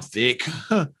thick.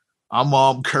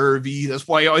 I'm curvy. That's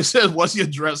why he always says, "What's your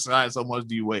dress size? How much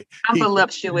do you weigh?" I'm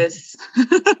voluptuous.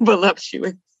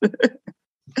 Voluptuous.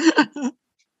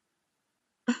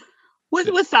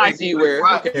 What size do you wear?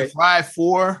 You're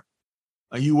 5'4",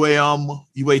 and you weigh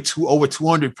over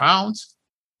 200 pounds.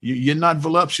 You're not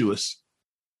voluptuous.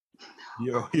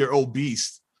 You're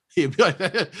obese. He'd be like,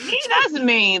 that's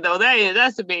mean though.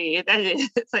 That's mean.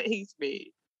 It's like he's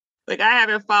mean. Like, I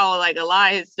haven't followed like a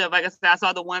lot of his stuff. Like I said, I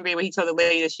saw the one video where he told the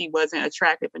lady that she wasn't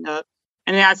attractive enough.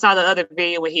 And then I saw the other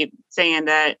video where he saying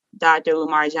that Dr.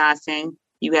 Umar Johnson,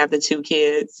 you have the 2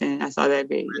 kids. And I saw that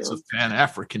video. It's a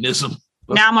Pan-Africanism.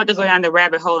 Now I'm about to go down the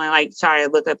rabbit hole and like try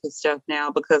to look up his stuff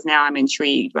now because now I'm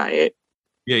intrigued by it.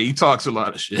 Yeah, he talks a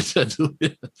lot of shit.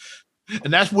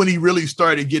 And that's when he really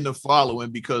started getting a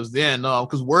following because then,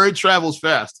 because word travels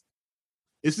fast.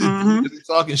 It's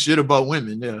talking shit about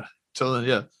women. Yeah. Telling,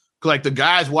 yeah. Like the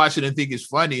guys watching and think it's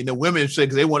funny, and the women say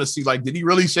because they want to see, like, did he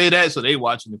really say that? So they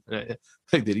watching it.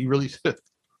 Like, did he really?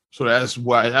 So that's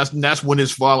why that's when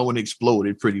his following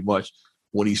exploded pretty much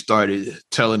when he started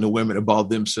telling the women about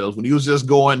themselves. When he was just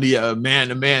going the man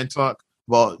to man talk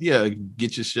about, yeah,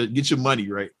 get your money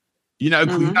right. You're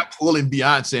not pulling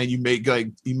Beyonce and you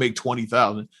make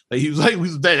 20,000. Like he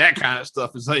was that kind of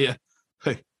stuff. It's like, yeah,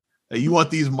 hey, you want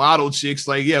these model chicks?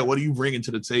 Like, yeah, what are you bringing to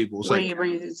the table? It's what like, are you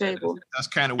bringing to the table? That's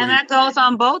kind of, and that goes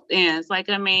on both ends. Like,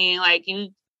 I mean,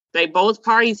 like both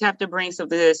parties have to bring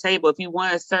something to the table. If you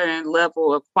want a certain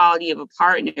level of quality of a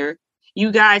partner,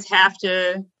 you guys have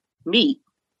to meet.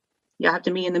 Y'all have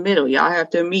to meet in the middle. Y'all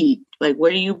have to meet. Like,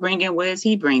 what are you bringing? What is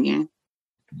he bringing?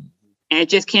 And it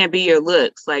just can't be your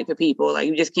looks, like, for people. Like,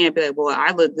 you just can't be like, well,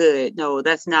 I look good. No,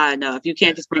 that's not enough. You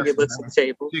can't just bring your looks to the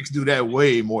table. Chicks do that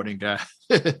way more than guys.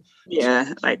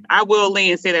 Yeah, like, I will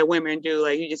lean and say that women do.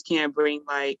 Like, you just can't bring,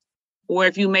 like, or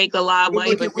if you make a lot of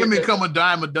money. But women come a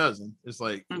dime a dozen. It's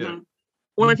like, yeah.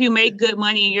 Or if you make good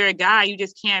money and you're a guy, you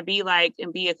just can't be like,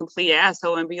 and be a complete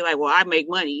asshole and be like, well, I make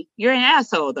money. You're an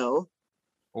asshole, though.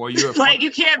 Or you're like,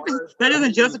 you can't, that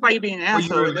doesn't justify you being an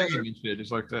asshole.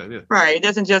 It's like that, yeah. Right. It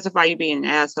doesn't justify you being an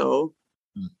asshole.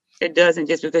 It doesn't,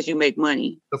 just because you make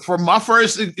money. For my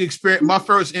first experience, my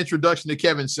first introduction to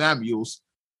Kevin Samuels,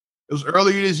 it was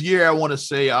earlier this year. I want to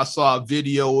say I saw a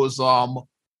video. It was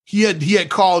he had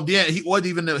called in. It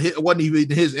wasn't even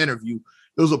his interview.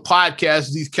 It was a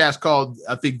podcast. These cats called,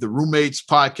 I think, the Roommates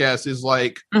podcast. Is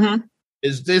like.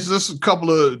 There's just a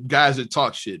couple of guys that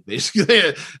talk shit, basically.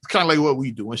 It's kind of like what we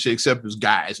do and shit, except as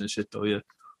guys and shit, though. Yeah,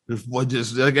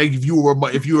 just like if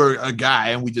you were a guy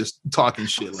and we just talking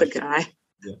shit. It's like a guy.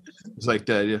 Yeah, it's like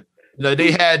that. Yeah,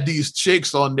 they had these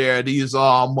chicks on there. These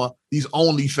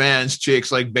OnlyFans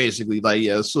chicks, like basically, like,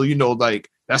 yeah. So like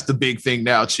that's the big thing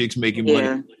now. Chicks making money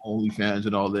on OnlyFans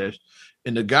and all that.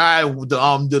 And the guy,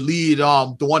 the lead,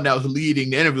 the one that was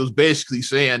leading the interview was basically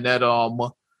saying that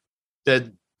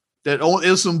that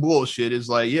it's some bullshit. It's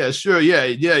like, yeah, sure, yeah,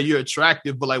 you're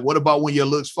attractive, but like, what about when your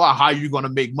looks far? How are you gonna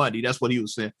make money? That's what he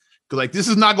was saying. Because like, this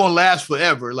is not gonna last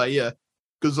forever. Like, yeah,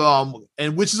 because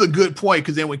and which is a good point.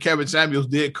 Because then when Kevin Samuels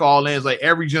did call in, it's like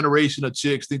every generation of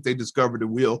chicks think they discovered the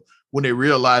wheel when they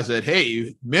realize that,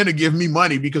 hey, men are giving me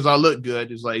money because I look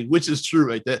good. It's like, which is true,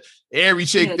 right? That every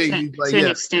chick thinks like, to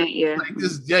an extent, yeah. Like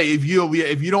this, yeah. If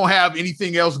you don't have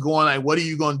anything else going, like, what are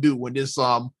you gonna do when this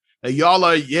y'all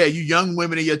are, you young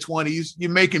women in your 20s, you're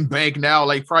making bank now,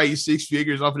 like probably 6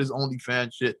 figures off of this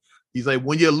OnlyFans shit. He's like,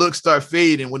 when your looks start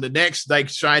fading, when the next like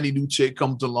shiny new chick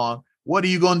comes along, what are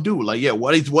you gonna do? Like, yeah,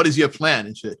 what is your plan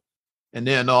and shit? And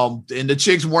then and the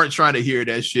chicks weren't trying to hear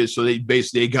that shit, so they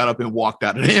basically got up and walked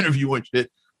out of the interview and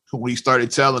shit. When he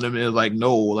started telling them, it was like,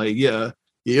 no, like, yeah,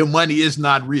 your money is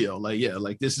not real. Like, yeah,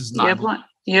 like this is not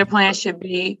your plan should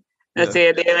be. Like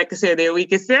I said, they're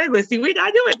weak and segue. See, we're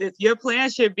not doing this. Your plan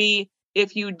should be,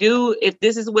 if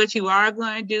this is what you are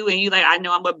going to do, and you like, I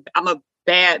know I'm a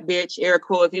bad bitch, air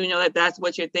quote, if you know that that's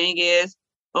what your thing is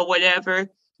or whatever,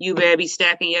 you better be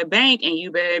stacking your bank and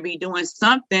you better be doing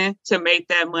something to make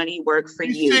that money work for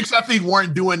you. Chicks, I think,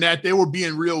 weren't doing that. They were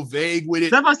being real vague with it.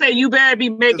 Someone say you better be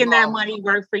making that money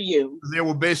work for you. They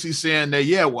were basically saying that,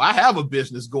 yeah, well, I have a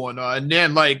business going on. And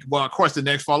then like, well, of course, the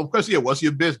next follow-up question, yeah, what's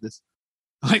your business?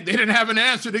 Like they didn't have an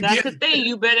answer to That's get. That's the thing.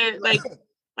 You better like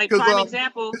prime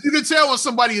example. You can tell when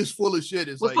somebody is full of shit.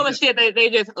 It's like, full of shit. They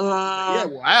just yeah.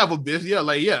 Well, I have a business. Yeah,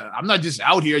 like I'm not just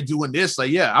out here doing this.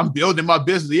 Like I'm building my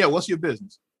business. Yeah, what's your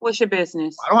business? What's your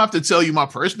business? I don't have to tell you my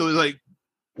personal. It's like,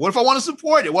 what if I want to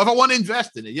support it? What if I want to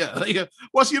invest in it? Yeah, like,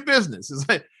 what's your business? It's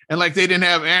like, and like they didn't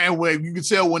have. And when you could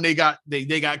tell when they got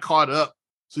caught up.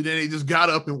 So then they just got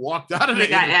up and walked out of there.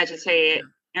 They got agitated.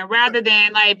 And rather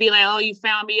than like be like, oh, you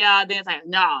found me out, then it's like,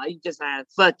 no, you just like,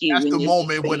 fuck you. That's the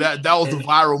moment when that was the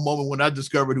viral moment when I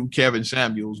discovered who Kevin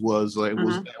Samuels was. Like,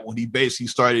 was that when he basically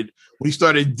started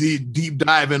deep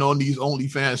diving on these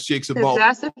OnlyFans chicks about.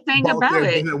 That's the thing about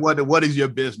it. What is your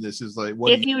business? Is like,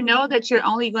 if you know that you're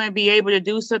only going to be able to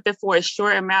do something for a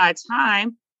short amount of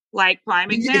time. Like prime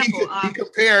example, he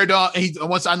compared.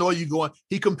 Once I know where you're going,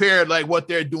 he compared like what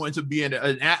they're doing to being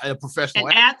a professional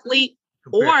athlete,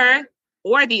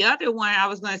 or the other one I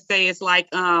was going to say is like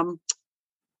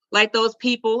those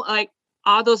people, like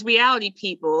all those reality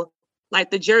people,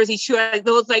 like the Jersey Shore, like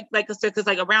those like I said, because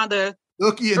like around the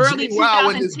early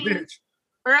 2010s,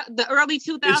 the early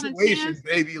 2010s,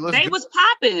 baby, they was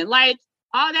popping. Like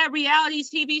all that reality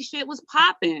TV shit was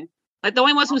popping. Like the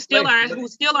only ones who still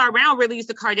are around really is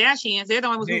the Kardashians. They're the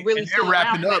only ones who really they're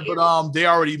wrapping up, but they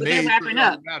already made. They're wrapping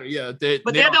up. Yeah, they're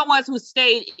the ones who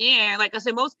stayed in. Like I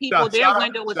said, most people their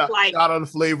window was like. Shout out the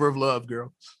Flavor of Love,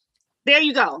 girl. There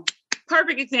you go.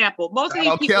 Perfect example. Most of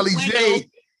these people. Kelly J.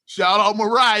 Shout out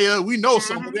Mariah. We know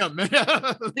some of them, man.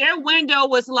 Their window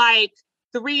was like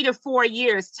 3 to 4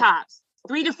 years tops.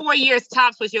 3 to 4 years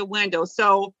tops was your window.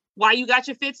 So while you got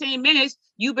your 15 minutes,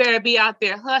 you better be out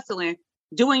there hustling.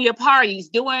 Doing your parties,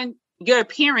 doing your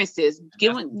appearances,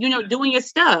 doing your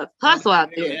stuff, hustle out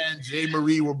there. And Jay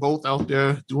Marie were both out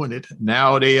there doing it.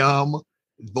 Now they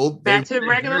both back to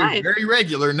regular life. Very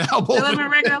regular now. Both living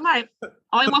regular life.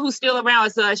 Only one who's still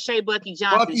around is Shea Bucky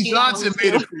Johnson. Bucky Johnson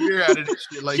made a career out of this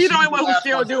shit. Like she's the only one who's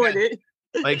still doing it.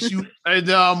 Like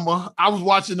I was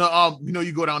watching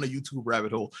you go down the YouTube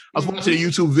rabbit hole. I was watching a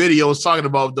YouTube video talking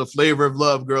about the Flavor of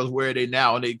Love girls. Where are they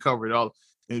now? And they covered all.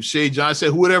 And Shay John said,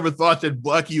 whoever thought that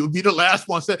Bucky would be the last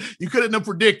one said you couldn't have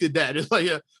predicted that. It's like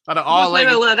out of all that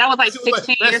was like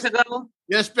 16 years ago.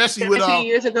 Yeah, especially with 17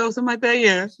 years ago, something like that.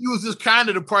 Yeah, he was just kind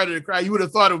of the part of the crowd. You would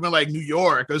have thought it would have been like New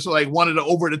York or so, like one of the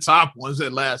over the top ones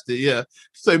that lasted. Yeah,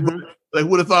 so like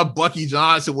would have thought Bucky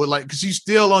Johnson would like because she's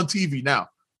still on TV now.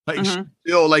 Like she's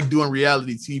still like doing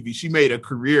reality TV. She made a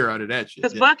career out of that shit.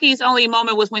 Because Bucky's only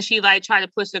moment was when she like tried to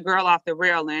push the girl off the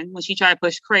railing. When she tried to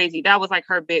push Crazy, that was like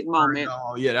her big moment.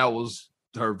 Oh yeah, that was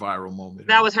her viral moment.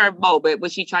 That was her moment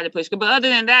when she tried to push. But other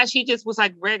than that, she just was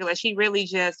like regular. She really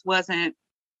just wasn't.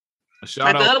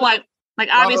 Like the other one, like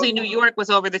obviously New York was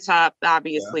over the top.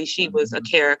 Obviously, she was a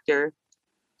character.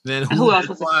 Then who else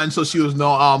won? So she was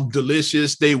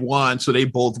Delicious. They won, so they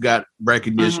both got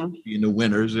recognition being the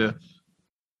winners. Yeah.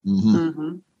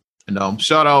 And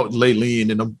shout out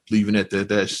Laylene, and I'm leaving it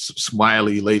that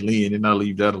smiley Laylene, and I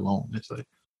leave that alone. It's like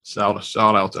shout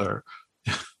out to her.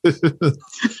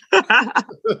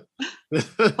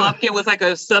 Pumpkin was like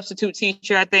a substitute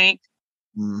teacher, I think.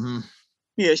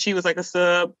 Yeah, she was like a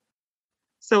sub.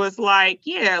 So it's like,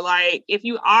 yeah, like if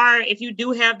you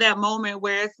do have that moment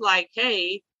where it's like,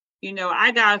 hey,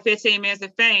 I got 15 minutes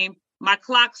of fame, My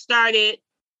clock started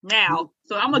now.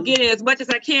 So I'm going to get in as much as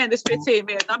I can this 15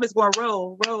 minutes. I'm just going to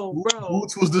roll.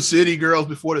 Boots was the City Girls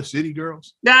before the City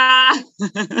Girls. Nah.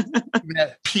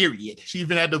 Period. She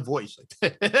even had the voice.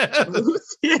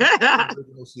 Boots. Yeah.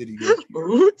 City Girls.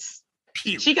 Boots.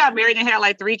 Period. She got married and had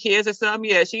like 3 kids or something.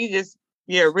 Yeah, she just,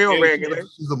 real regular.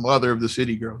 She's the mother of the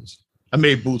City Girls. I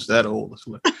made Boots that old.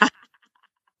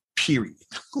 Period.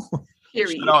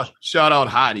 Period. Shout out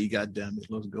Hottie, goddammit.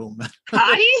 Let's go, man.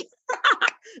 Hottie?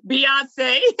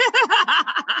 Beyonce.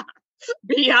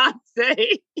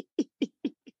 Beyonce.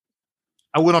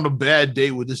 I went on a bad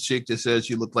date with this chick that said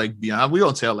she looked like Beyonce. We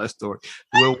don't tell that story.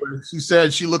 Well, she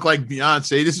said she looked like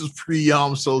Beyonce. This is pre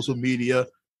social media.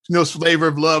 Flavor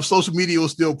of Love. Social media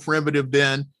was still primitive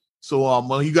then.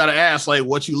 So you got to ask like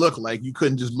what you look like. You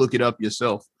couldn't just look it up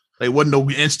yourself. Like wasn't no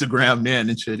Instagram then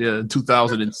and shit. Yeah, in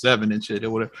 2007 and shit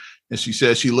or whatever. And she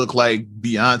said she looked like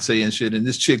Beyonce and shit. And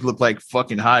this chick looked like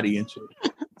fucking Hottie and shit.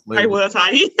 I was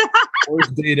Hottie.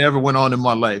 Worst date ever went on in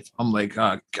my life. I'm like,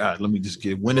 oh God, let me just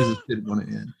get. When is this shit going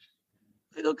to end?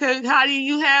 Okay, Hottie,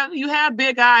 you have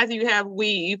big eyes and you have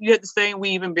weave. You have the same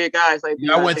weave and big eyes. Like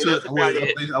yeah, I went to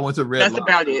Red. That's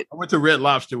about it. I went to Red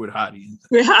Lobster with Hottie.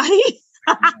 With Hottie.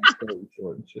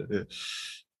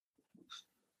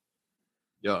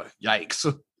 Yo,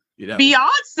 yikes.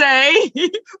 Beyonce.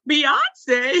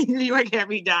 You like have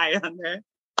me die on there.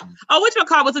 Oh, which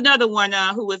was another one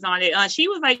who was on it. She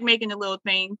was like making a little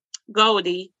thing,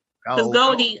 Goldie. Because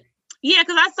Goldie,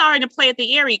 because I saw her to play at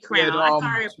the Erie Crown. I saw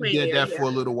her play there. That for a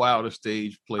little while, the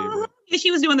stage play. Yeah, she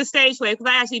was doing the stage play because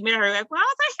I actually met her. Like, well, I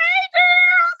was like,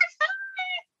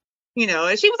 hey, girl.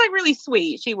 And she was like really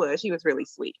sweet. She was really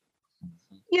sweet.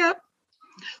 Yep.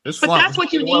 It's but fun. That's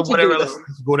what you need to do.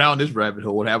 Let's go down this rabbit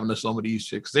hole. What happened to some of these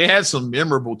chicks? They had some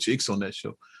memorable chicks on that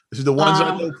show. This is the ones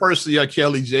I know personally,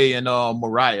 Kelly J and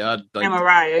Mariah.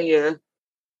 Mariah, yeah.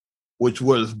 Which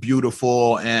was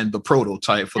beautiful and the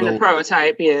prototype for the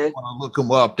prototype, yeah. When I look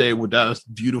them up, that's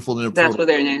beautiful in the That's what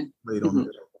their name.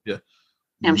 Yeah.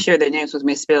 I'm sure their names was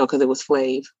misspelled because it was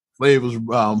Flav. Flav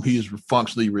was he is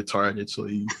functionally retarded, so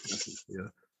he's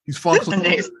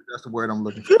functionally. That's the word I'm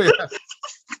looking for.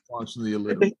 Functionally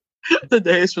illiterate. The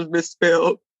names was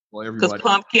misspelled. Well, because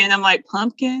pumpkin, I'm like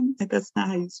pumpkin. That's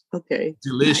nice. Okay.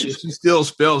 Delicious. Nice. She still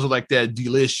spells it like that.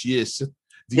 Delicious.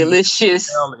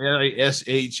 Delicious.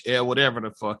 LASHL, whatever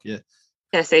the fuck. Yeah.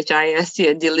 SHIS.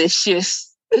 Yeah.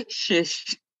 Delicious.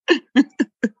 Shish.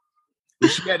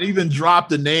 She had even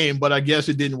dropped the name, but I guess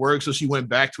it didn't work, so she went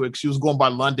back to it. She was going by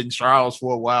London Charles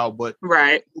for a while, but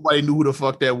nobody knew who the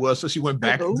fuck that was, so she went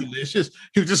back to Delicious.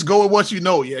 You just go with what you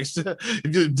know. Yeah,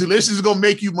 if Delicious is gonna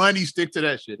make you money, stick to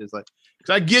that shit. It's like,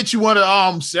 cause I get you want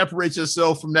to separate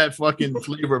yourself from that fucking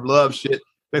Flavor of Love shit.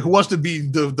 Like, who wants to be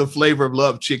the Flavor of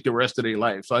Love chick the rest of their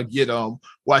life? So I get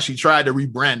why she tried to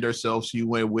rebrand herself. She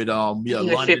went with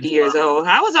You're 50 years old.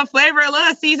 I was on Flavor of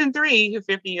Love season 3. You're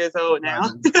 50 years old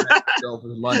now.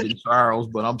 London Charles,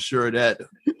 but I'm sure that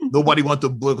nobody wants to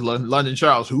book London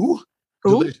Charles. Who?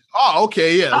 Delicious. Oh,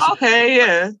 okay, yeah. Oh, okay,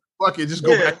 yeah. Fuck it, just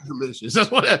go back to Delicious.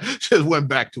 That's what I just went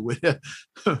back to it.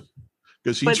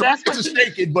 Because she tried to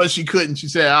stake it, but she couldn't. She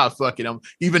said, fuck it.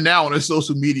 Even now on her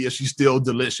social media, she's still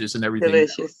delicious and everything.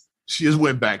 Delicious. She just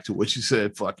went back to it. She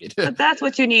said, fuck it. But that's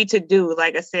what you need to do.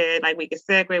 Like I said, like we can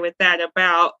segue with that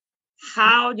about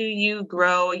how do you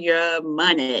grow your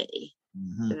money?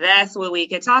 Mm-hmm. That's what we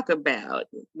can talk about.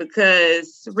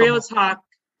 Because real talk.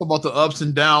 About the ups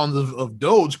and downs of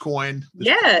Dogecoin.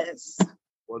 Yes.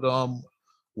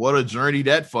 What a journey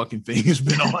that fucking thing has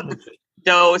been on.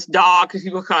 It's dog, because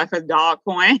people call it for dog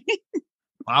coin.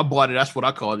 I bought it. That's what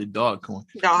I called it, dog coin.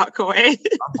 Dog coin. I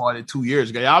bought it 2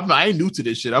 years ago. I ain't new to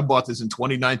this shit. I bought this in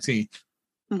 2019.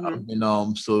 Mm-hmm.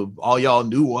 And so all y'all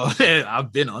knew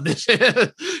I've been on this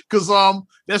because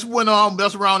that's when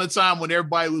that's around the time when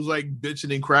everybody was like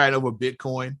bitching and crying over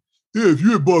Bitcoin. Yeah, if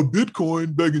you had bought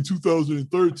Bitcoin back in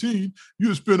 2013,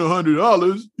 you'd spend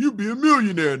 $100, you'd be a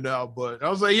millionaire now. But I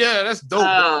was like, yeah, that's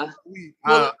dope. We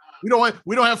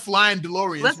don't have flying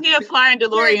DeLoreans. Let's get a flying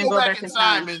DeLorean and go back in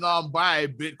time and buy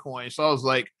Bitcoin. So I was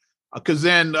like, because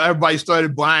then everybody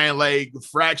started buying like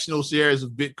fractional shares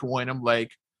of Bitcoin. I'm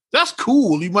like, that's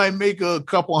cool. You might make a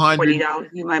couple $100.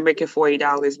 You might make it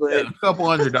 $40, but a couple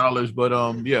 $100. But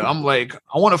I'm like,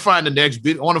 I want to find the next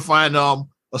bit. I want to find a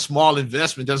small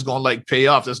investment that's gonna like pay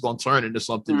off. That's gonna turn into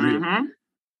something real.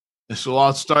 And so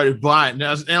I started buying.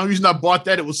 And the reason I bought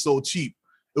that, it was so cheap.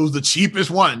 It was the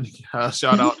cheapest one.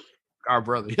 Shout out our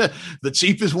brother. The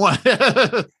cheapest one.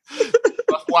 That's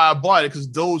why I bought it, because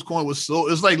Dogecoin was it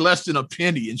was like less than a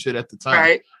penny and shit at the time.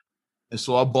 Right. And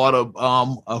so I bought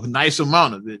a nice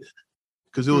amount of it.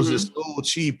 because it was just so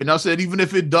cheap. And I said, even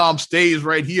if it stays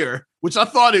right here, which I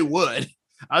thought it would,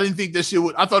 I didn't think this shit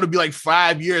would. I thought it'd be like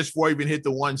 5 years before I even hit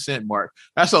the 1 cent mark.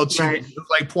 That's how cheap it was. It was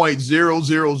like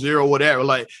 0.000 whatever.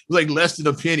 Like it was like less than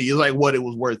a penny. It's like what it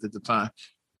was worth at the time.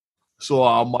 So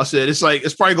I said it's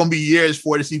probably gonna be years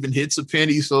before this even hits a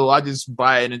penny. So I just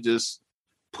buy it and just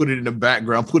put it in the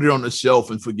background, put it on the shelf,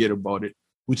 and forget about it,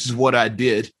 which is what I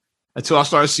did until I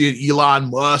started seeing Elon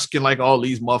Musk and like all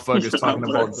these motherfuckers talking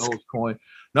about Dogecoin. And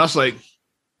I was like,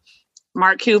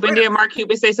 Mark Cuban, did Mark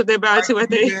Cuban say something about it too? I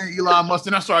think Elon Musk.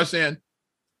 And I started saying,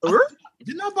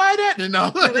 didn't I buy that?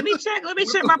 No. Let me check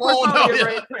my portfolio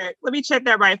right quick. Let me check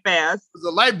that right fast. It was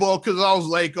a light bulb because I was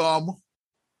like,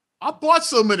 I bought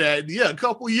some of that, a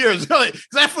couple years ago because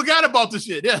I forgot about the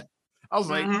shit. Yeah, I was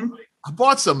like, I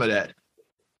bought some of that.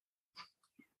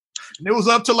 And it was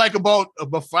up to like about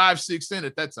 5-6 cents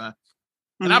at that time.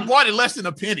 And I bought it less than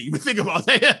a penny. You think about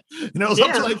that. And it was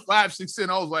up to like 5-6 cents.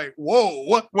 I was like,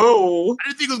 whoa. I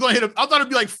didn't think it was going to hit. I thought it'd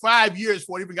be like 5 years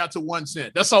before it even got to 1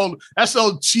 cent. That's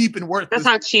how cheap and worth. That's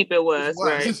how cheap it was.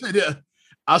 Right. Yeah.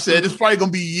 I said, it's probably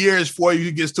going to be years before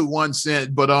it gets to 1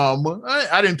 cent. But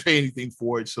I didn't pay anything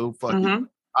for it. So fuck it.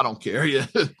 I don't care. Yeah.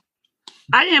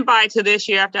 I didn't buy it till this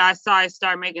year after I saw it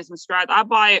start making some strides. I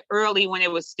bought it early when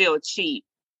it was still cheap.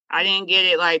 I didn't get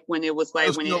it like when it was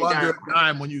like when it was under a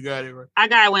dime when you got it, right? I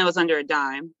got it when it was under a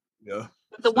dime. Yeah.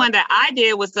 But the one that I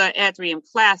did was the Ethereum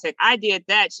Classic. I did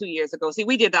that 2 years ago. See,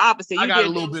 we did the opposite. I got a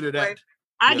little bit of that.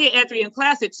 I did Ethereum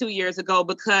Classic 2 years ago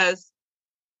because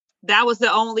that was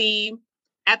the only,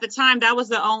 at the time, that was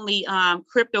the only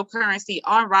cryptocurrency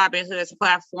on Robinhood's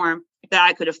platform that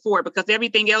I could afford because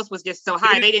everything else was just so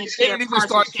high. They didn't even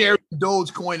start carrying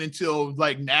Dogecoin until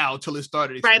like now, till it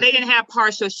started. Right, they didn't have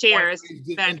partial shares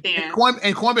back then.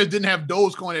 And Coinbase didn't have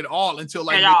Dogecoin at all until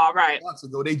like months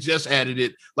ago. They just added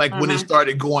it like when it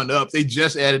started going up. They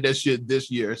just added that shit this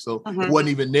year, so it wasn't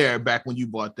even there back when you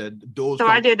bought that Dogecoin. So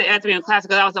I did the Ethereum Classic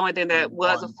because that was the only thing that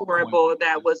was affordable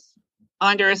that was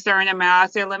under a certain amount. I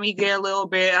said, let me get a little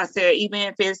bit. I said, even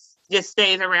if it just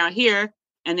stays around here.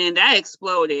 And then that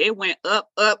exploded. It went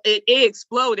up. It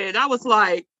exploded. I was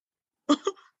like,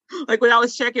 like when I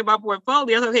was checking my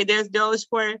portfolio, I was like, okay, there's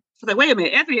Dogecoin. I was like, wait a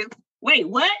minute, Ethereum. Wait,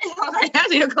 what? I was like,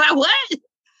 Ethereum, what?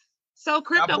 So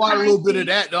cryptocurrency. I bought a little bit of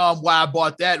that. Why I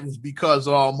bought that was because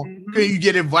you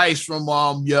get advice from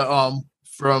your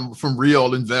from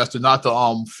real investors, not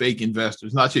the fake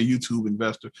investors, not your YouTube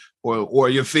investor or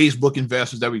your Facebook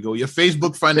investors. There we go. Your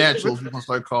Facebook financials. We're gonna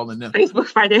start calling them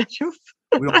Facebook financials.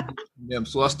 We don't do them.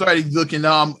 So I started looking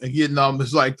getting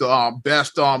it's like the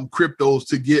best cryptos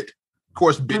to get. Of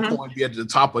course, Bitcoin be at the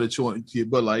top of the joint,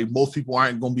 but like most people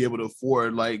aren't going to be able to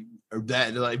afford like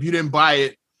that. Like if you didn't buy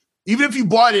it, even if you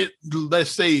bought it,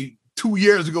 let's say 2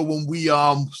 years ago when we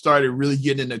started really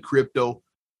getting into crypto,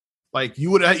 like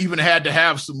you would have even had to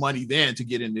have some money then to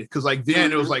get in it because like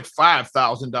then it was like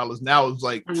 $5,000. Now it's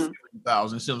like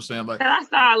 50,000. See what I'm saying? Like I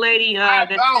saw a lady.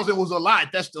 5,000 was a lot.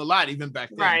 That's still a lot even back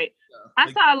then. Right. I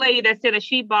saw a lady that said that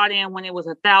she bought in when it was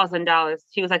 $1,000.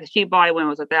 She was like, she bought it when it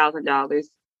was $1,000.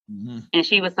 And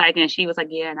she was like,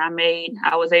 yeah, and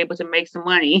I was able to make some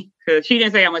money because she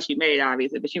didn't say how much she made,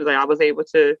 obviously, but she was like, I was able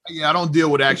to. Yeah, I don't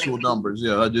deal with actual numbers.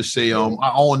 Yeah, I just say, I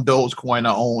own Dogecoin,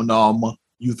 I own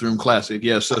Ethereum Classic.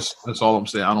 Yes, that's all I'm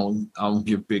saying. I don't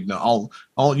give big. No,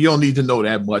 you don't need to know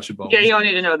that much about. Yeah, you don't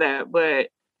need to know that, but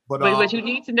what you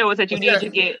need to know is that you need to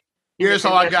get. Here's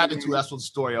how I got into. That's what the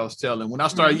story I was telling. When I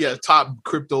started, top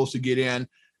cryptos to get in,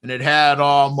 and it had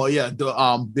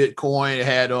Bitcoin, it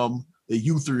had the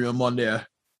Ethereum on there,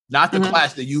 not the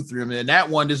classic Ethereum, and that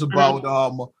one is about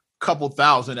a couple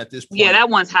thousand at this point. Yeah, that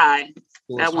one's high.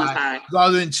 So that one's high. So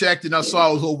I went and checked, and I saw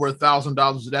it was over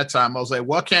 $1,000 at that time. I was like,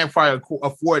 well, I can't probably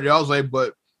afford it. I was like,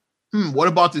 but what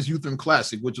about this Ethereum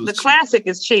Classic, which was the classic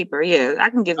is cheaper? Yeah, I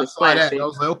can give this classic. I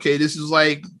was like, okay, this is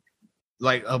like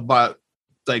about.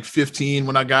 Like 15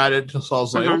 when I got it. So I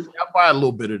was like, okay, I'll buy a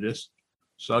little bit of this.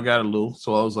 So I got a little.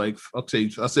 So I was like,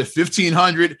 okay, I said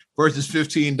 $1,500 versus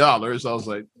 $15. I was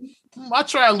like, I'll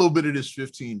try a little bit of this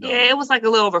 $15. Yeah, it was like a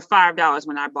little over $5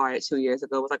 when I bought it 2 years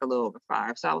ago. It was like a little over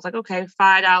 $5. So I was like, okay,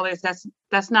 $5.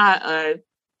 That's not a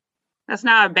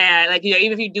bad, like,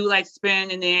 even if you do like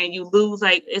spend and then you lose,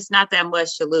 like it's not that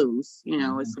much to lose.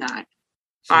 It's not.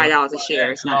 $5 a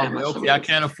share. It's not that much. Okay, I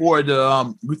can't afford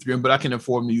the Ethereum, but I can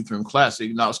afford the Ethereum Classic.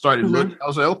 And I started looking. I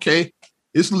was like, okay,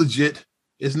 it's legit.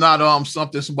 It's not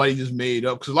something somebody just made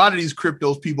up. Because a lot of these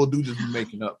cryptos people do just be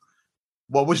making up.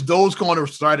 Well, which Dogecoin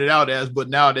started out as, but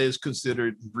nowadays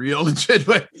considered real and shit.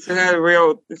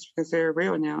 It's considered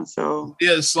real now. So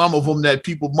there's some of them that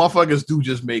motherfuckers do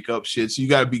just make up shit. So you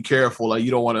got to be careful. Like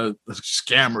you don't want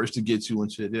scammers to get you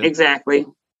and shit. Yeah. Exactly.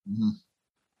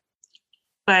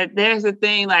 But there's the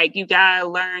thing, like you gotta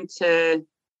learn to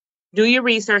do your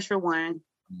research for one,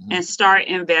 and start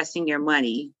investing your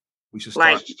money. We should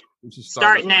start. Like, we should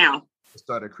start now. Let's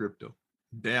start a crypto.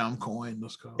 Damn coin.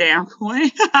 Let's go. Damn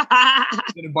coin.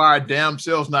 Gonna buy our damn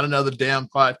selves, not another damn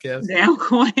podcast. Damn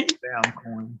coin. Damn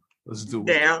coin. Let's do it.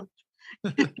 Damn.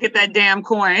 Get that damn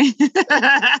coin.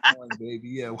 Coin, baby.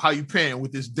 Yeah. How you paying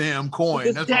with this damn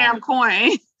coin? This damn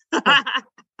coin.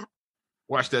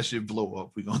 Watch that shit blow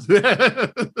up. We gonna do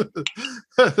that.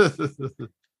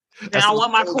 I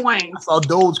want my coins. That's how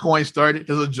Dogecoin started.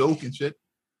 There's a joke and shit.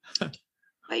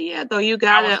 But yeah, though you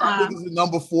gotta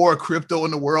number 4 crypto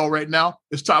in the world right now.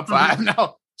 It's top 5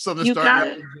 now. Something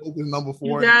started number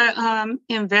 4. You gotta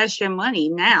invest your money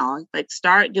now. Like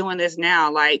start doing this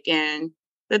now. Like, and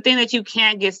the thing that you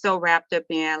can't get so wrapped up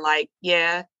in, like,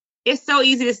 yeah, it's so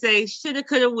easy to say shoulda,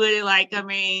 coulda, woulda. Like, I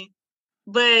mean,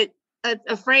 but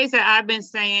a phrase that I've been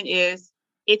saying is,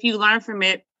 if you learn from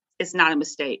it, it's not a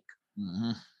mistake.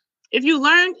 Mm-hmm. If you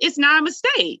learn, it's not a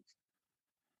mistake.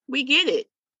 We get it.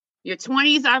 Your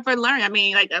 20s are for learning. I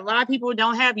mean, like a lot of people you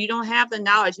don't have the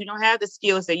knowledge, you don't have the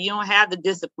skill set, you don't have the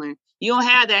discipline. You don't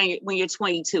have that when you're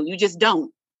 22. You just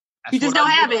don't. You just don't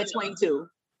have it at 22.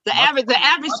 The average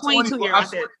 22-year-old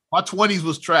said. My 20s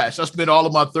was trash. I spent all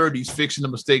of my 30s fixing the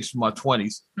mistakes from my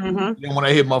 20s. Mm-hmm. Then when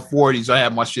I hit my 40s, I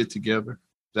had my shit together.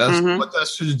 That's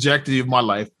the trajectory of my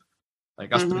life.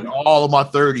 Like I spent all of my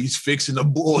 30s fixing the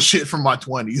bullshit from my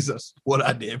 20s. That's what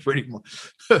I did pretty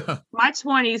much. My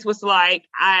 20s was like,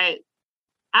 I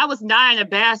was not in a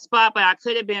bad spot, but I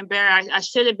could have been better. I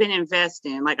should have been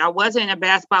investing. Like I wasn't in a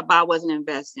bad spot, but I wasn't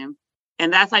investing.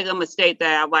 And that's like a mistake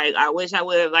that I wish I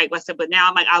would have, like I said, but now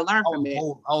I'm like, I learned from it.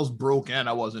 I was broke and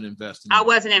I wasn't investing. I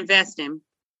wasn't investing.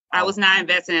 I was not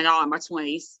investing at all in my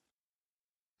 20s.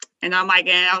 And I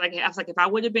was like, if I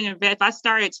would have been invested, if I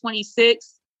started at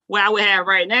 26, where I would have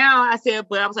right now, I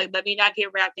was like, let me not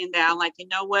get wrapped in that. I'm like, you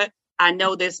know what? I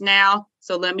know this now.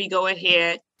 So let me go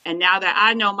ahead. And now that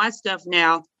I know my stuff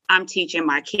now, I'm teaching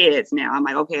my kids now. I'm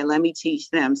like, okay, let me teach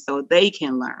them so they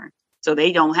can learn. So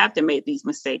they don't have to make these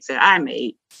mistakes that I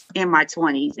made in my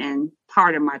 20s and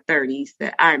part of my 30s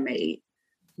that I made.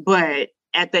 But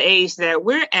at the age that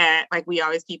we're at, like we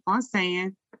always keep on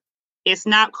saying, it's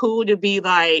not cool to be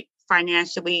like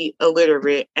financially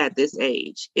illiterate at this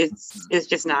age. It's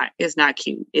just not. It's not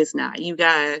cute. It's not. You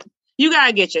gotta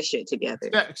get your shit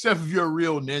together. Except if you're a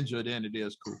real ninja, then it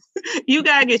is cool. You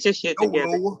gotta get your shit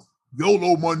together.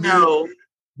 YOLO, my nigga.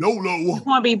 YOLO. You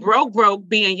want to be broke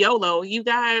being YOLO. You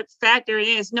gotta factor it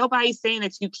in. It's nobody's saying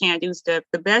that you can't do stuff.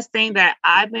 The best thing that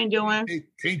I've been doing.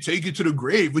 Can't take it to the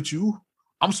grave with you.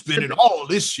 I'm spending all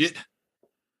this shit.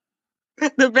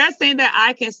 The best thing that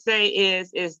I can say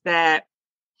is that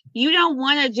you don't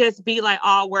want to just be like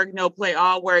all work, no play,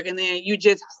 all work, and then you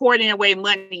just hoarding away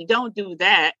money. Don't do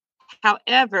that.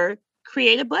 However,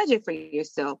 create a budget for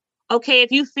yourself. Okay,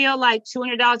 if you feel like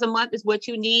 $200 a month is what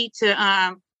you need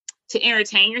to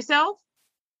entertain yourself,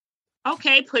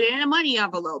 okay, put it in a money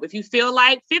envelope. If you feel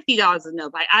like $50 is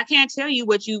enough, I can't tell you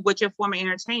what your form of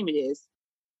entertainment is.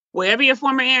 Whatever your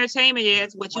form of entertainment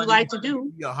is, what you like to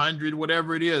do. 100,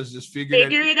 whatever it is, just figure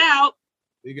it out.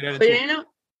 Figure that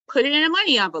Put it in a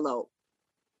money envelope.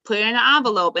 Put it in an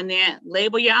envelope and then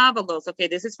label your envelopes. Okay,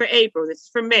 this is for April. This is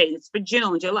for May. This is for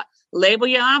June, July. Label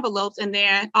your envelopes and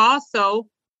then also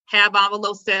have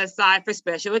envelopes set aside for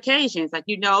special occasions. Like,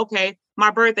 okay,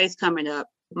 my birthday's coming up.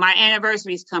 My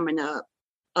anniversary's coming up.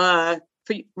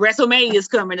 WrestleMania's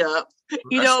coming up.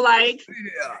 I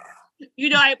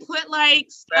put like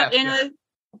stuff in a.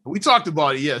 We talked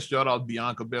about it. Yes, shout out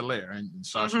Bianca Belair and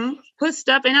Sasha. Put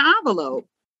stuff in an envelope.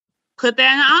 Put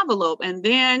that in an envelope, and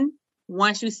then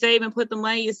once you save and put the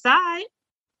money aside,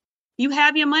 you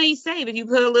have your money saved. If you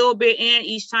put a little bit in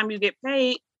each time you get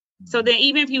paid, so then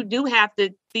even if you do have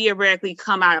to theoretically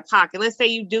come out of pocket, let's say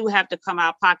you do have to come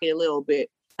out of pocket a little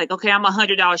bit. Like, okay, I'm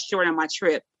 $100 short on my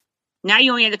trip. Now you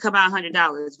only have to come out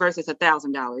 $100 versus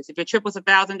 $1,000. If your trip was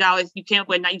 $1,000, you came up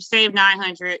with, now you saved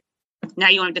 $900. Now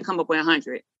you want to come up with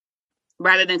 $100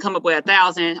 rather than come up with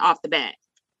 $1,000 off the bat.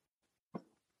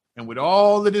 And with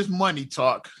all of this money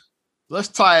talk, let's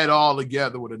tie it all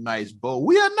together with a nice bow.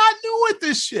 We are not new at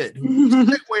this shit.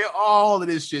 We're all of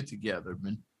this shit together,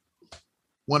 man.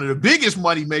 One of the biggest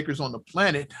money makers on the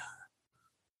planet,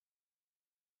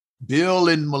 Bill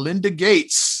and Melinda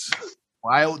Gates,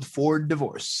 filed for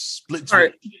divorce. Split.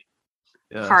 Parted.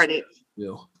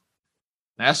 Bill.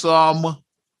 That's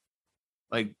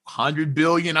like 100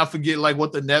 billion. I forget like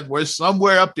what the net worth,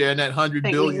 somewhere up there in that 100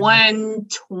 billion.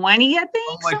 120, I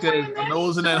think. Something like that. I know it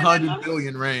was in that 100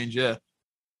 billion range, yeah.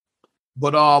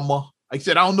 But I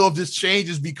said, I don't know if this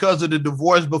changes because of the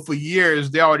divorce, but for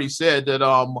years they already said that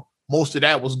most of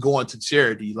that was going to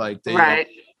charity. Like they right.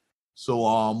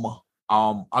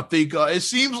 I think it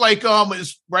seems like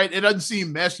it's right. It doesn't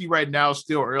seem messy right now.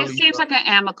 Still early. It seems like an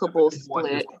amicable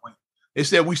split. They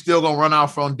said we still gonna run our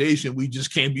foundation. We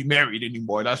just can't be married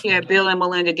anymore. That's Bill and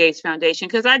Melinda Gates Foundation,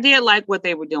 because I did like what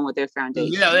they were doing with their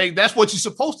foundation. Yeah, that's what you're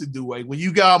supposed to do. Like when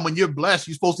you're blessed,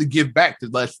 you're supposed to give back to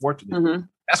less fortunate. Mm-hmm.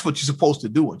 That's what you're supposed to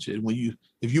do and shit.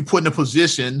 If you put in a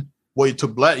position where to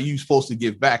bless, you're supposed to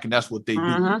give back, and that's what they do.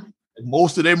 And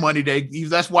most of their money,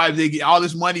 that's why they get all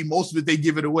this money. Most of it they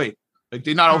give it away. Like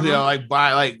they're not over here like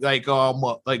buy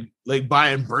like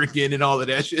buying Birkin and all of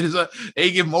that shit.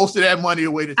 They give most of that money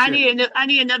away to charity. I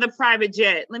need another private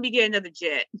jet. Let me get another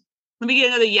jet. Let me get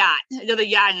another yacht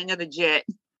and another jet.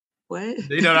 What?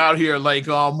 They not out here like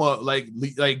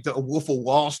the Wolf of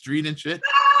Wall Street and shit.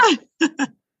 I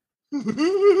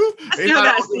still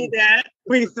gotta see that.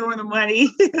 We throwing the money.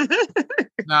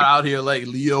 Not out here like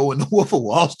Leo and the Wolf of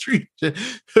Wall Street. Throwing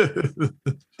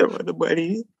the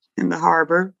money in the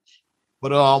harbor.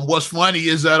 But what's funny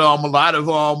is that a lot of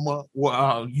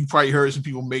you probably heard some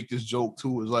people make this joke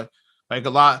too. Is like a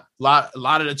lot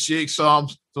of the chicks so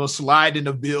slide in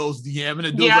the Bill's DM and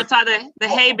the dudes. Yeah, I saw the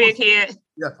hey big head.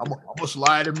 Yeah, I'm gonna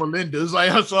slide in Melinda's. Like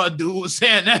I saw a dude was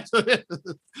saying that.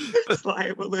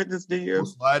 Slide in Melinda's DM.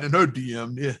 Slide in her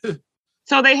DM. Yeah.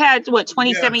 So they had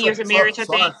 27 years of marriage, I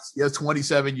think. Yeah,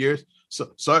 27 years.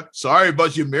 So sorry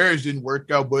about your marriage didn't work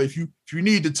out, but if you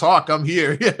need to talk, I'm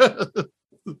here. Yeah.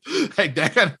 Like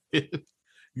that kind of,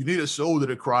 you need a shoulder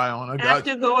to cry on.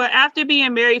 After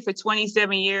being married for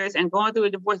 27 years and going through a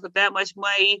divorce with that much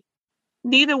money,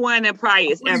 neither one of them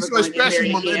probably is ever going to get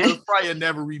married again. Probably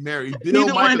never remarried.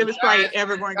 Neither one of them is probably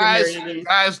ever going to get married again.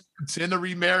 Guys tend to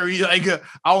remarry. Like I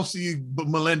don't see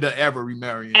Melinda ever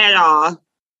remarrying at all.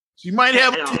 She might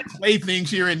have play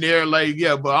things here and there, like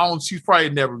but she's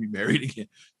probably never remarried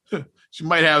again. She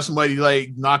might have somebody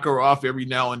like knock her off every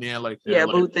now and then, like that. Yeah,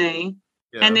 boo thing.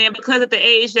 Yeah. And then because of the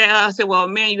age that I said, well,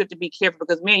 man, you have to be careful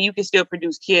because, man, you can still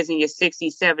produce kids in your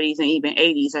 60s, 70s, and even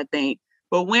 80s, I think.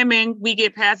 But women, we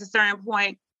get past a certain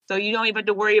point, so you don't even have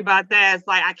to worry about that. It's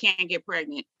like, I can't get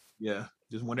pregnant. Yeah,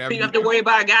 just whenever. So you have to worry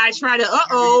about a guy trying to,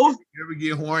 You ever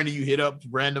get horny, you hit up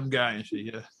random guy and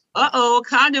shit, yeah.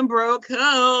 Condom broke.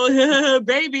 Oh,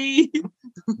 baby.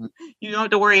 You don't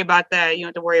have to worry about that. You don't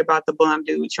have to worry about the bum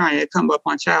dude trying to come up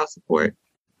on child support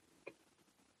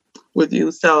with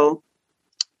you. So,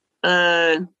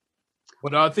 but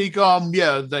I think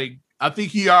I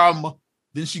think he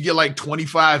didn't she get like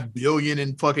 25 billion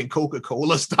in fucking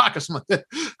Coca-Cola stock or something?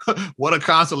 What a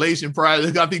consolation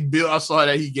prize. I think Bill, I saw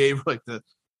that he gave like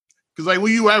because like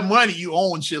when you have money, you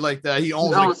own shit like that. He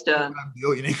owns like stuff. 25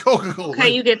 billion in Coca-Cola. Okay,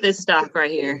 you get this stock right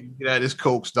here. Yeah, this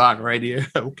Coke stock right here.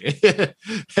 Okay.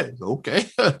 Okay.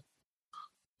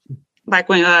 Like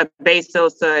when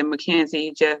Bezos and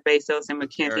McKinsey, Jeff Bezos and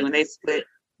McKinsey, when they split.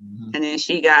 Mm-hmm. And then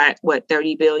she got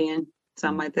 30 billion,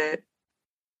 something like that.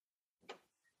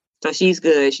 So she's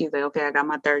good. She's like, okay, I got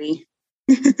my 30.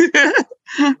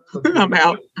 I'm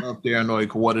out. Up there, I know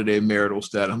like what are their marital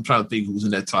status? I'm trying to think who's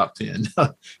in that top 10.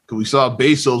 Because we saw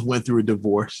Bezos went through a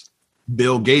divorce.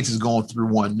 Bill Gates is going through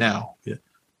one now. Yeah.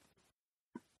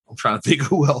 I'm trying to think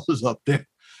who else is up there.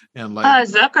 And like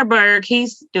Zuckerberg,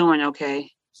 he's doing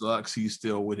okay. Zucks, he's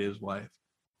still with his wife.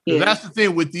 Yeah. That's the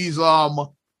thing with these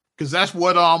because that's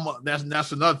what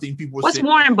that's another thing people are saying.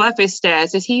 What's Warren Buffett's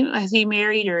status? Is he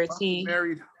married or is he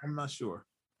married? I'm not sure.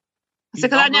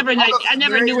 Because I never knew. I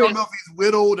don't know if he's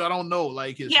widowed. I don't know.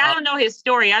 Like I don't know his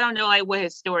story. I don't know like what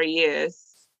his story is.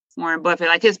 Warren Buffett,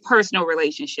 like his personal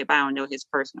relationship. I don't know his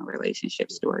personal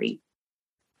relationship story.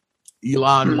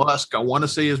 Elon Musk, I want to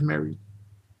say is married,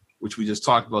 which we just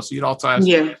talked about. See it all times.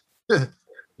 Yeah.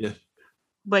 Yeah.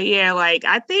 But yeah, like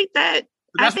I think that.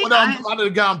 That's what a lot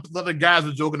of the guys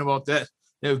are joking about that.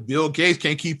 If Bill Gates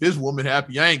can't keep his woman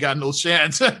happy, I ain't got no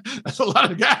chance. That's what a lot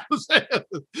of guys were saying.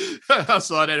 I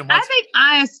saw that in my. I think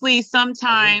honestly,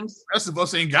 sometimes the rest of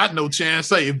us ain't got no chance.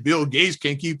 Say if Bill Gates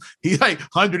can't keep, he's like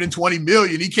 120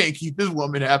 million, he can't keep his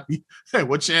woman happy.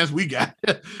 What chance we got?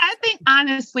 I think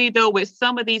honestly, though, with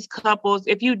some of these couples,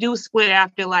 if you do split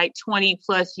after like 20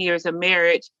 plus years of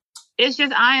marriage, it's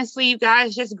just honestly, you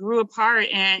guys just grew apart,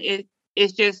 and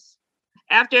it's just.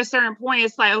 After a certain point,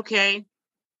 it's like, okay,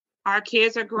 our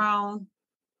kids are grown.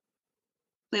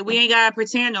 Like we ain't gotta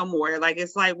pretend no more. Like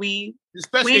it's like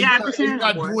especially we ain't gotta pretend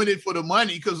no more. Doing it for the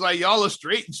money because like y'all are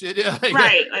straight and shit. Yeah, like,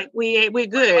 right? Like we're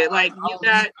good. Like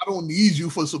I don't need you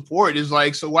for support. It's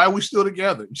like so why are we still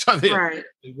together? Right.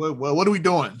 What are we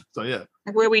doing? So yeah.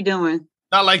 Like what are we doing?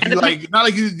 Not like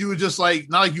you were just like,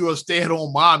 not like you were a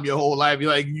stay-at-home mom your whole life.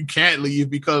 You're like, you can't leave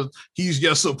because he's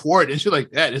your support and shit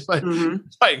like that. It's like,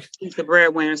 it's like he's the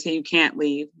breadwinner, so you can't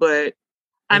leave. But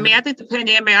I mean, I think the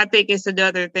pandemic, I think it's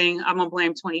another thing. I'm gonna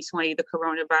blame 2020, the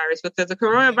coronavirus, because the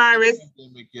coronavirus.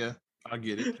 Yeah, I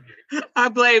get it. I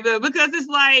blame it because it's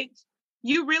like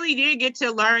you really did get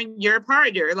to learn your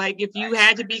partner. Like if you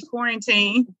had to be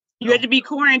quarantined, you had to be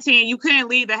quarantined. You couldn't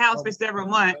leave the house for several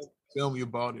months. Tell me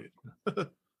about it.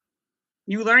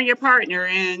 You learn your partner,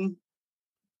 and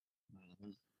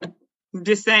I'm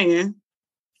just saying,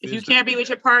 if you can't be with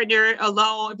your partner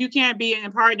alone, if you can't be in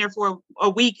a partner for a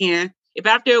weekend, if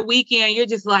after a weekend you're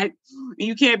just like,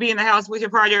 you can't be in the house with your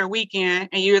partner a weekend,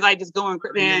 and you're like just going,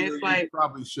 man, it's like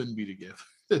probably shouldn't be together.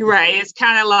 Right. It's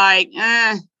kind of like,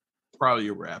 probably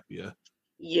a wrap, yeah.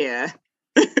 Yeah.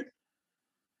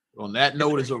 On that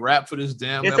note, it's a wrap for this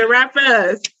damn. It's a wrap for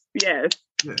us. Yes.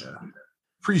 Yeah.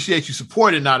 Appreciate you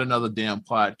supporting Not Another Damn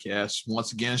Podcast.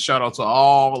 Once again, shout out to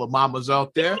all the mamas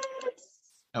out there.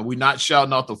 And we're not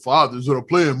shouting out the fathers that are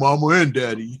playing mama and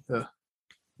daddy.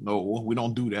 No, we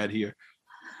don't do that here.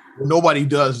 Nobody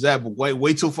does that, but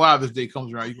wait till Father's Day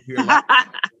comes around. You can hear a lot,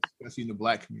 especially in the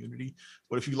Black community.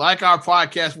 But if you like our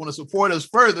podcast, want to support us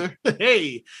further,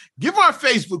 hey, give our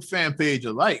Facebook fan page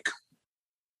a like.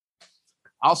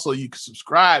 Also, you can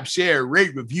subscribe, share,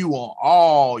 rate, review on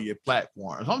all your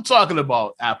platforms. I'm talking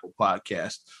about Apple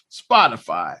Podcasts,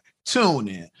 Spotify,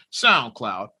 TuneIn,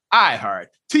 SoundCloud, iHeart,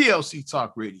 TLC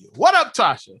Talk Radio. What up,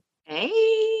 Tasha? Hey.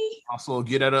 Also,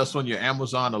 get at us on your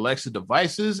Amazon Alexa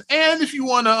devices. And if you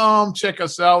want to check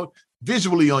us out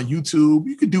visually on YouTube,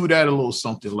 you can do that a little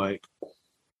something like.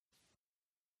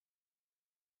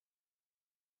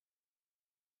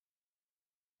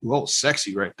 Whoa,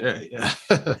 sexy right there. Yeah.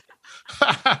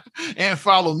 And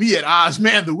follow me at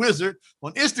Ozman the Wizard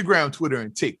on Instagram, Twitter,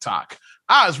 and TikTok.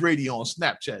 Oz Radio on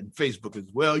Snapchat and Facebook as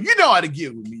well. You know how to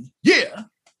get with me. Yeah.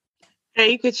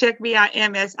 Hey, you can check me out,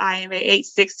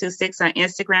 MSIMA8626 on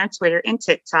Instagram, Twitter, and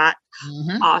TikTok.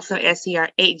 Also,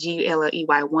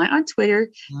 SCR8GULLEY1 on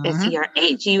Twitter,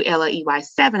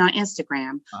 SCR8GULLEY7 on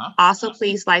Instagram. Also,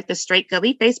 please like the Straight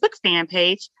Gully Facebook fan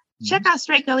page. Check out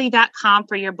straightgully.com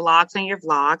for your blogs and your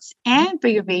vlogs. And for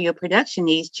your video production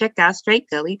needs, check out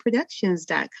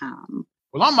straightgullyproductions.com.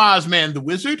 Well, I'm Ozman the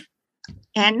Wizard.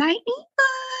 And Naima.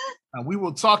 And we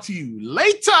will talk to you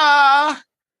later.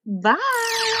 Bye.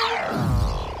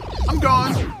 I'm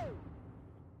gone.